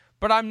here,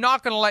 but I'm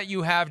not going to let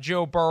you have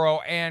Joe Burrow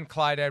and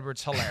Clyde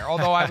Edwards-Helaire.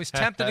 Although I was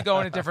tempted to go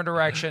in a different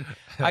direction,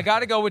 I got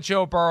to go with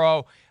Joe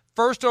Burrow.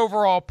 First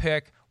overall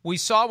pick. We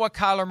saw what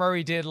Kyler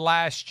Murray did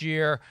last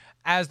year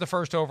as the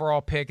first overall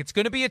pick. It's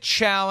going to be a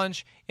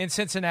challenge in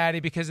Cincinnati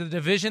because of the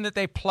division that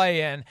they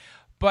play in.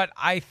 But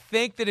I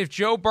think that if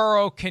Joe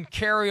Burrow can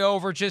carry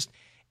over just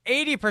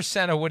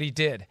 80% of what he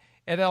did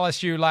at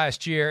LSU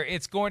last year,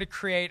 it's going to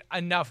create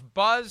enough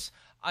buzz,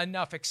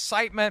 enough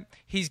excitement.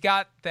 He's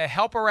got the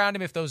help around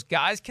him. If those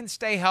guys can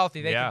stay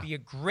healthy, they can be a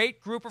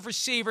great group of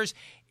receivers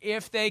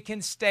if they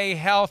can stay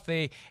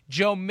healthy.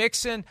 Joe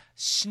Mixon,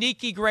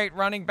 sneaky great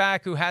running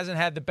back who hasn't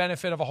had the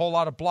benefit of a whole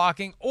lot of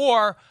blocking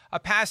or a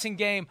passing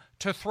game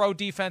to throw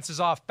defenses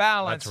off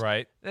balance. That's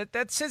right.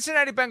 That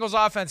Cincinnati Bengals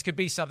offense could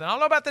be something. I don't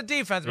know about the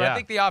defense, but I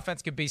think the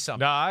offense could be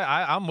something. No,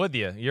 I'm with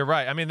you. You're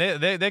right. I mean,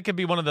 they could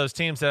be one of those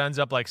teams that ends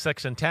up like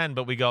 6-10,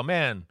 but we go,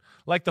 man,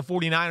 like the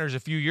 49ers a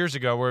few years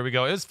ago where we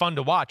go, it was fun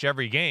to watch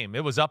every game.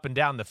 It was up and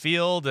down the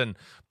field and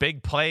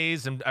big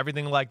plays and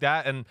everything like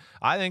that. And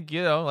I think,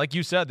 like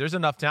you said, there's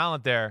enough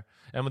talent there.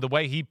 And with the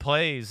way he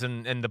plays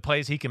and the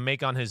plays he can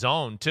make on his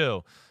own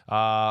too,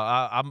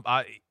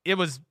 it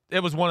was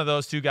one of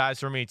those two guys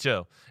for me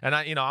too. And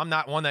I'm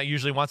not one that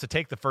usually wants to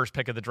take the first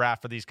pick of the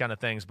draft for these kind of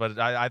things, but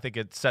I think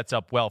it sets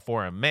up well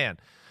for him. Man,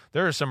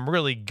 there are some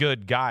really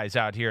good guys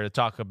out here to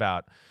talk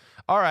about.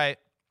 All right,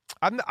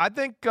 I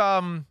think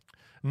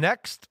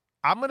next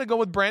I'm going to go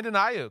with Brandon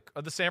Ayuk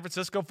of the San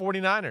Francisco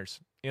 49ers.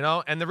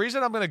 And the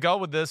reason I'm going to go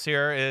with this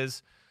here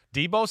is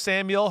Deebo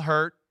Samuel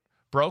hurt.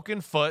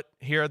 Broken foot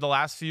here the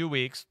last few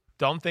weeks.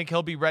 Don't think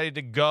he'll be ready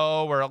to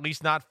go, or at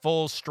least not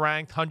full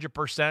strength,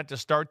 100% to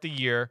start the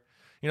year.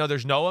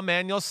 There's no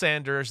Emmanuel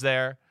Sanders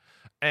there.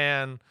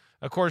 And,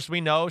 of course, we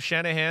know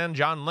Shanahan,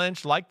 John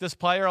Lynch like this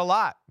player a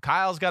lot.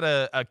 Kyle's got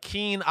a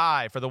keen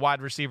eye for the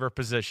wide receiver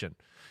position.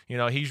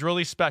 He's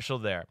really special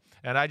there.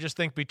 And I just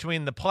think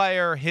between the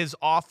player, his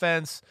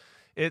offense,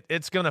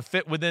 it's going to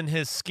fit within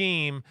his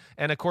scheme.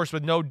 And, of course,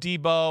 with no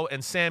Deebo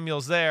and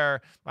Samuels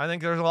there, I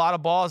think there's a lot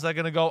of balls that are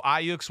going to go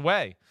Ayuk's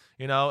way,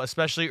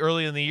 especially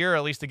early in the year,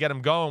 at least to get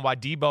him going, while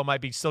Deebo might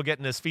be still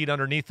getting his feet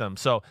underneath him.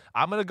 So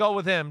I'm going to go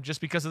with him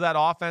just because of that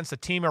offense, the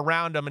team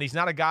around him. And he's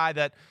not a guy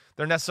that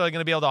they're necessarily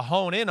going to be able to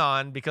hone in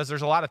on because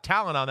there's a lot of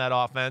talent on that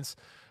offense.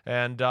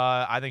 And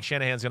I think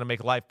Shanahan's going to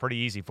make life pretty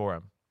easy for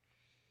him.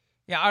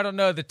 Yeah, I don't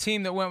know. The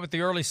team that went with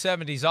the early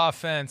 70s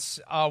offense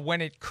when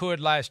it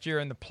could last year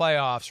in the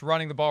playoffs,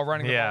 running the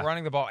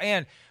ball.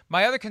 And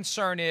my other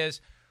concern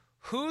is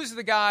who's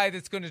the guy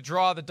that's going to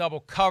draw the double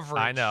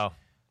coverage? I know.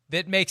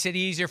 That makes it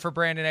easier for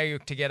Brandon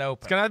Ayuk to get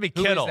open. It's going to be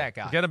Kittle. Who is that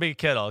guy? It's going to be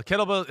Kittle.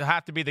 Kittle will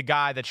have to be the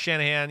guy that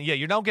Shanahan,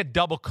 you don't get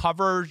double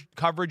coverage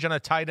on a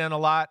tight end a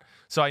lot,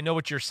 so I know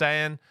what you're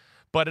saying.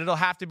 But it'll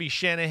have to be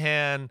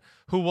Shanahan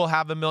who will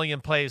have a million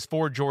plays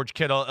for George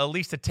Kittle, at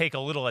least to take a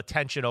little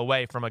attention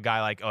away from a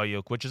guy like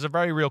Ayuk, which is a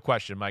very real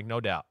question, Mike, no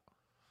doubt.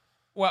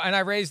 Well, and I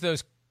raised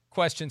those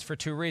questions for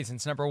two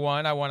reasons. Number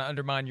one, I want to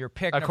undermine your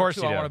pick. Of course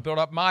Number two, you do. I want to build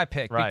up my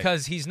pick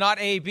because he's not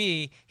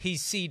AB,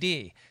 he's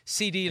CD.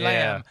 CD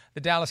Lamb,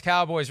 the Dallas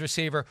Cowboys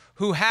receiver,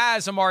 who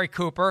has Amari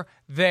Cooper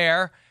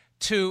there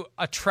to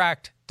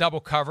attract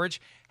double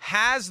coverage,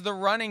 has the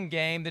running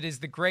game that is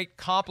the great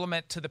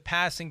complement to the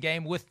passing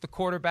game with the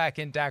quarterback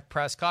in Dak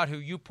Prescott, who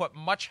you put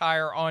much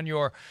higher on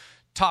your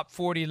top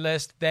 40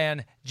 list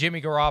than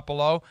Jimmy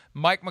Garoppolo.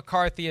 Mike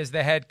McCarthy is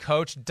the head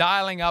coach,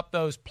 dialing up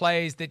those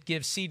plays that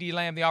give CeeDee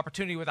Lamb the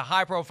opportunity with a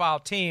high-profile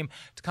team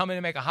to come in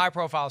and make a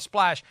high-profile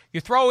splash. You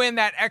throw in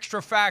that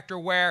extra factor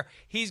where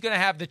he's going to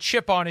have the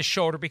chip on his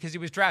shoulder because he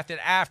was drafted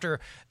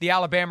after the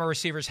Alabama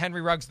receivers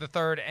Henry Ruggs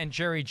III and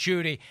Jerry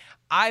Jeudy.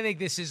 I think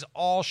this is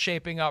all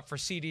shaping up for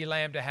CeeDee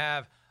Lamb to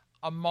have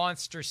a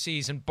monster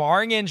season,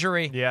 barring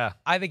injury. Yeah.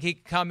 I think he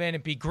can come in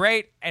and be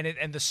great,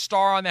 and the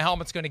star on the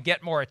helmet's going to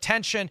get more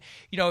attention.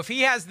 You know, if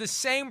he has the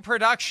same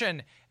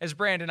production as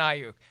Brandon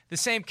Ayuk, the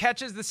same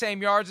catches, the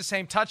same yards, the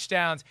same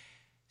touchdowns,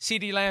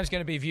 CeeDee Lamb's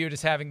going to be viewed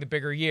as having the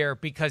bigger year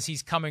because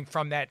he's coming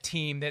from that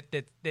team that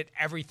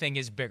everything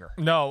is bigger.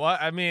 No,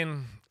 I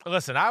mean,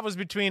 listen, I was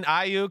between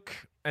Ayuk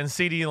and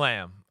CeeDee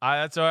Lamb.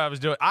 That's what I was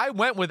doing. I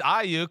went with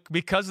Ayuk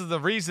because of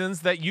the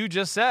reasons that you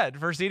just said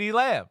for CeeDee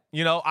Lamb.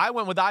 You know, I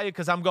went with Ayuk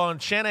because I'm going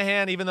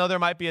Shanahan, even though there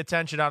might be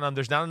attention on him,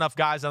 there's not enough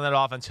guys on that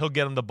offense. He'll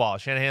get him the ball.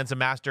 Shanahan's a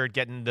master at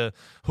getting the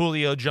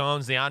Julio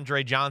Jones, the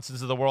Andre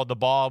Johnsons of the world the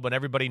ball when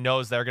everybody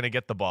knows they're going to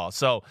get the ball.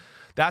 So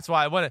that's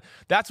why I went.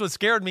 That's what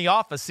scared me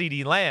off of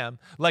CeeDee Lamb.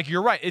 Like,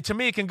 you're right. To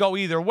me, it can go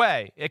either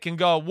way. It can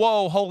go,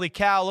 whoa, holy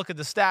cow, look at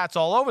the stats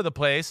all over the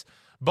place.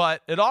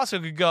 But it also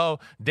could go,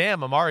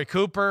 damn, Amari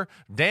Cooper,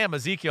 damn,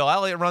 Ezekiel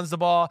Elliott runs the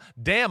ball,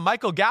 damn,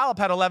 Michael Gallup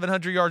had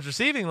 1,100 yards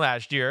receiving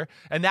last year,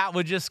 and that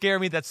would just scare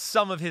me that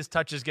some of his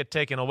touches get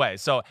taken away.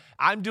 So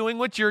I'm doing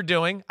what you're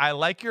doing. I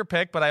like your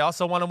pick, but I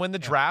also want to win the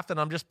draft,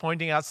 and I'm just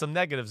pointing out some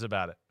negatives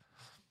about it.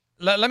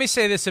 Let me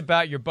say this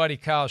about your buddy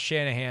Kyle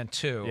Shanahan,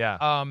 too.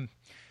 Yeah.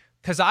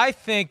 Because I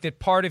think that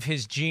part of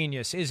his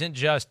genius isn't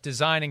just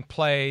designing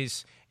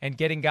plays and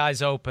getting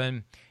guys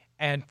open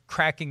and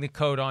cracking the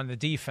code on the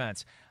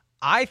defense.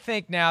 I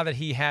think now that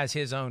he has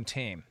his own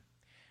team,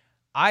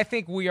 I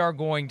think we are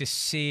going to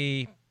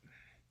see,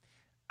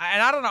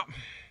 and I don't know,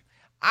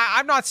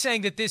 I'm not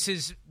saying that this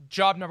is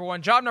job number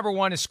one. Job number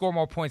one is score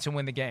more points and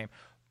win the game.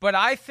 But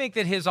I think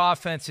that his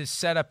offense is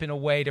set up in a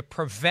way to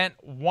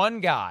prevent one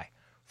guy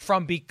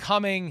from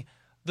becoming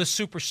the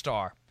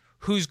superstar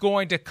who's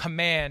going to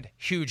command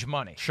huge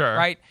money. Sure.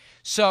 Right?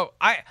 So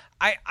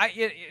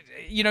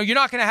you're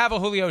not going to have a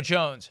Julio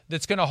Jones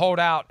that's going to hold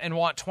out and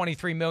want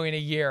 $23 million a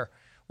year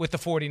with the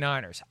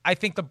 49ers. I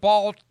think the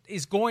ball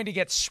is going to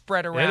get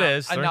spread around. It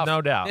is, enough no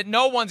doubt. that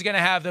no one's going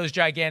to have those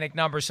gigantic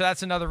numbers. So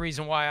that's another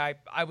reason why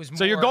I was more.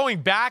 So you're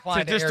going back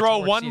to just throw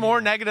one more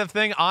negative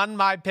thing on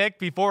my pick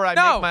before I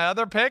make my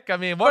other pick? I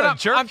mean, what a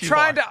jerk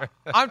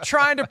I'm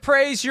trying to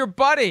praise your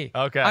buddy.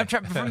 Okay.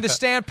 From the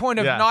standpoint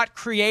of not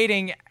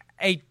creating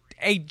a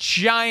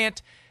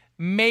giant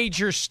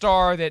major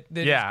star that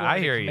is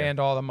going to command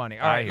all the money.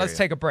 All right, let's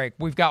take a break.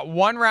 We've got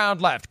one round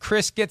left.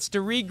 Chris gets to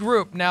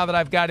regroup now that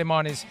I've got him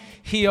on his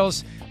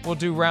heels. We'll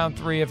do round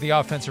 3 of the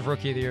Offensive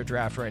Rookie of the Year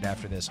draft right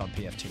after this on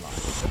PFT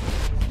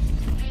Live.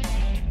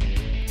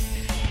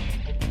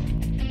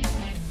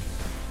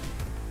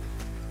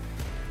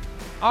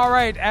 All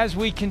right, as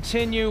we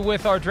continue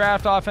with our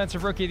draft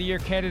Offensive Rookie of the Year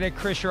candidate,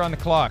 Chris, you're on the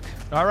clock.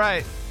 All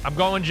right, I'm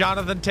going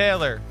Jonathan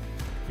Taylor.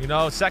 You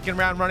know,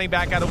 second-round running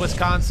back out of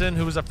Wisconsin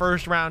who was a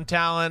first-round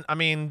talent. I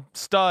mean,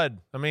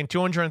 stud.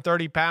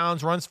 230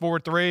 pounds, runs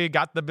 4.3,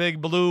 got the big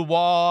blue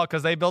wall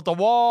because they built a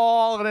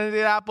wall in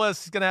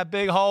Indianapolis. He's going to have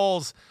big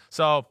holes.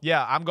 So,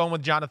 yeah, I'm going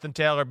with Jonathan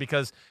Taylor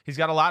because he's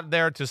got a lot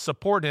there to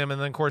support him. And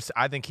then, of course,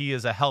 I think he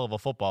is a hell of a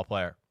football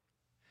player.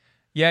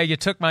 Yeah, you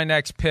took my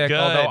next pick, Good.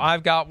 Although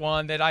I've got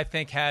one that I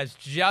think has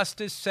just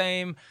the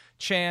same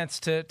chance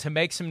to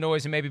make some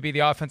noise and maybe be the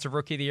Offensive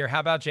Rookie of the Year.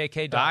 How about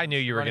J.K. Dobbins? I knew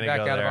you were going to go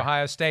running back out there. of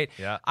Ohio State.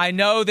 Yeah. I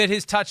know that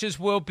his touches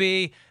will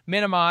be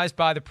minimized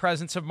by the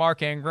presence of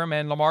Mark Ingram,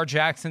 and Lamar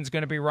Jackson's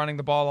going to be running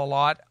the ball a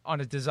lot on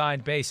a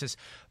designed basis.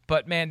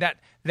 But, man,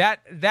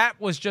 that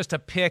was just a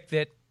pick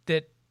that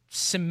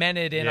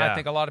cemented in, I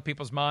think, a lot of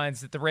people's minds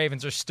that the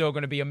Ravens are still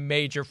going to be a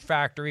major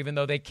factor, even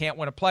though they can't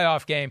win a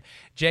playoff game.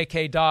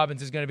 J.K.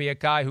 Dobbins is going to be a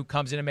guy who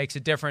comes in and makes a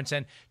difference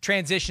and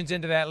transitions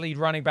into that lead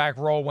running back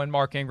role when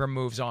Mark Ingram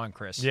moves on,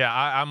 Chris. Yeah,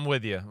 I'm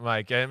with you.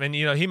 Like, I mean,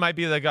 he might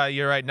be the guy,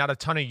 you're right, not a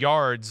ton of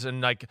yards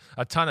and like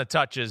a ton of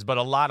touches, but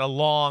a lot of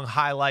long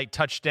highlight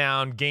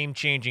touchdown,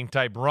 game-changing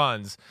type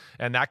runs,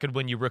 and that could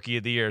win you Rookie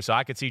of the Year. So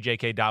I could see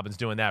J.K. Dobbins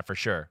doing that for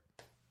sure.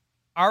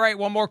 All right,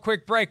 one more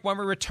quick break. When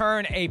we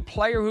return, a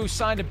player who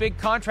signed a big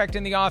contract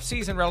in the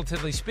offseason,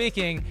 relatively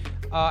speaking,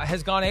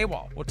 has gone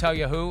AWOL. We'll tell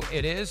you who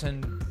it is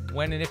and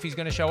when and if he's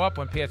going to show up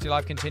when PFT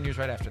Live continues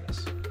right after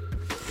this.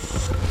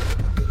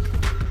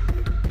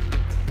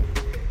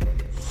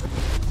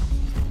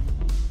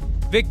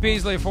 Vic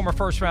Beasley, a former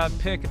first-round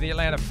pick of the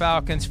Atlanta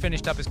Falcons,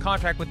 finished up his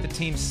contract with the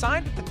team,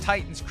 signed with the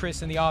Titans,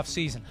 Chris, in the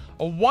offseason.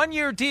 A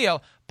one-year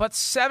deal, but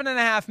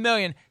 $7.5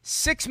 million,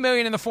 $6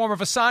 million in the form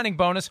of a signing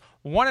bonus,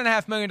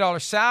 $1.5 million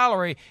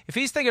salary. If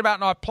he's thinking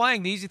about not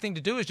playing, the easy thing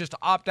to do is just to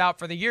opt out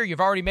for the year.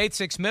 You've already made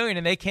 $6 million,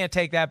 and they can't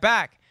take that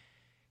back.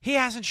 He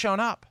hasn't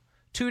shown up.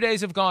 2 days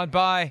have gone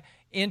by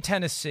in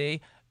Tennessee.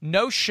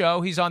 No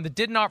show. He's on the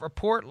did not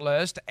report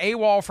list,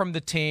 AWOL from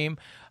the team.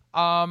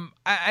 I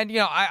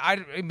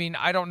mean,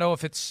 I don't know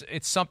if it's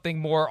something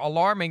more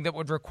alarming that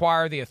would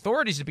require the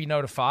authorities to be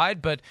notified,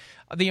 but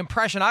the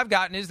impression I've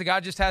gotten is the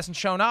guy just hasn't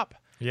shown up.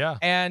 Yeah.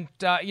 And,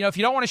 if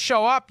you don't want to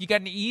show up, you got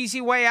an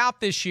easy way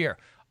out this year.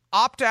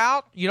 Opt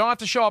out. You don't have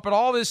to show up at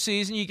all this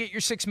season. You get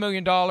your $6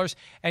 million,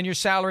 and your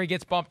salary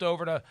gets bumped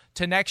over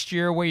to next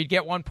year where you'd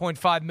get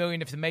 $1.5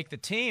 million if you make the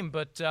team.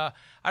 But I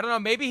don't know.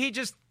 Maybe he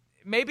just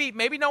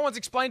Maybe no one's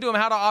explained to him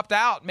how to opt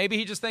out. Maybe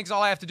he just thinks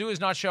all I have to do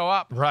is not show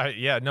up. Right,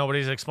 yeah.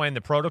 Nobody's explained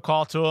the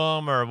protocol to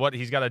him or what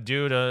he's got to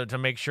do to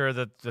make sure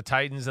that the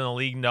Titans in the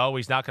league know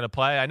he's not going to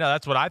play. I know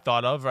that's what I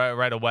thought of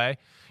right away.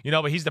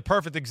 But he's the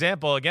perfect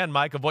example, again,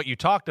 Mike, of what you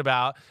talked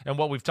about and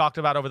what we've talked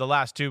about over the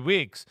last 2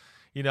 weeks.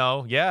 He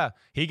got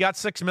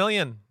 $6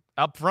 million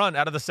up front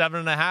out of the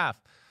 $7.5.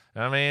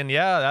 I mean,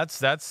 yeah,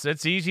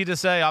 it's easy to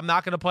say I'm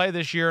not going to play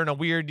this year in a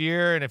weird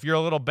year, and if you're a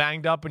little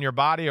banged up in your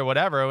body or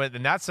whatever,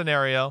 in that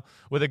scenario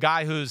with a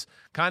guy who's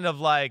kind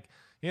of like,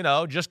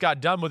 just got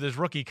done with his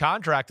rookie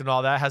contract and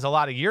all that, has a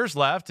lot of years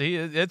left,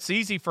 it's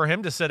easy for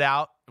him to sit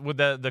out with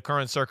the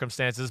current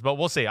circumstances, but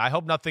we'll see. I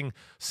hope nothing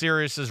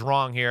serious is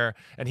wrong here,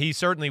 and he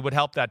certainly would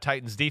help that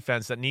Titans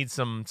defense that needs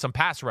some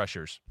pass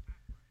rushers.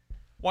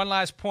 One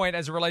last point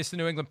as it relates to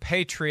the New England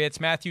Patriots.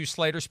 Matthew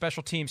Slater,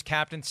 special teams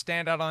captain,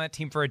 standout on that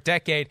team for a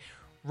decade,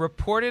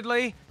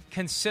 reportedly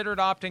considered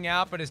opting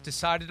out but has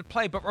decided to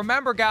play. But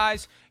remember,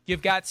 guys,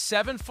 you've got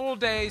 7 full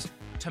days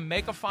to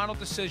make a final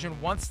decision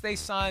once they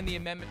sign the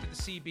amendment to the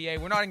CBA.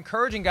 We're not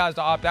encouraging guys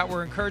to opt out.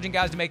 We're encouraging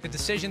guys to make the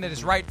decision that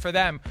is right for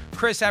them.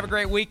 Chris, have a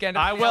great weekend.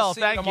 I will.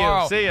 Thank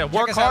you. See you.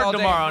 Work hard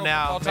tomorrow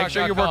now. Make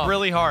sure you work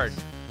really hard.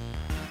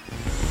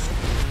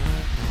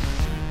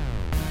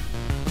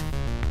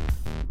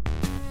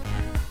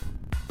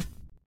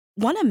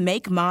 Want to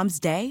make Mom's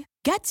Day?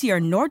 Get to your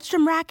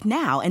Nordstrom Rack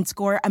now and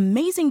score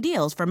amazing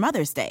deals for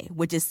Mother's Day,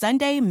 which is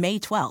Sunday, May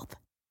 12th.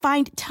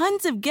 Find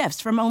tons of gifts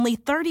from only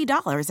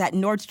 $30 at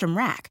Nordstrom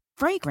Rack.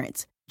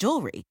 Fragrance,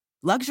 jewelry,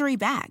 luxury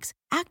bags,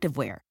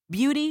 activewear,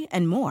 beauty,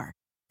 and more.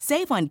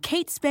 Save on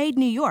Kate Spade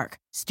New York,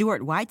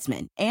 Stuart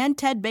Weitzman, and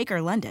Ted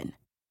Baker London.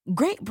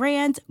 Great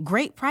brands,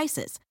 great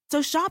prices.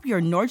 So shop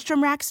your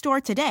Nordstrom Rack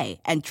store today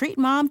and treat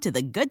Mom to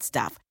the good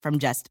stuff from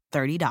just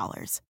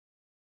 $30.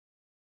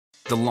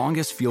 The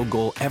longest field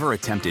goal ever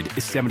attempted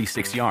is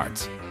 76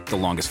 yards. The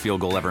longest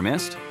field goal ever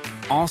missed?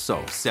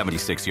 Also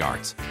 76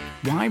 yards.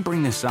 Why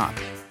bring this up?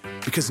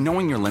 Because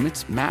knowing your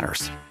limits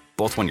matters,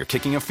 both when you're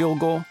kicking a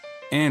field goal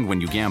and when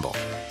you gamble.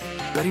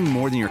 Betting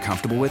more than you're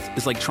comfortable with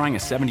is like trying a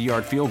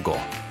 70-yard field goal.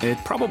 It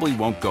probably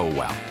won't go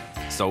well.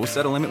 So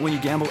set a limit when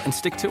you gamble and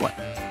stick to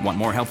it. Want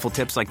more helpful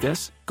tips like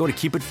this? Go to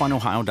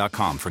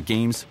keepitfunohio.com for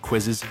games,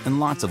 quizzes, and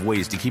lots of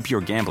ways to keep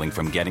your gambling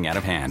from getting out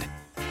of hand.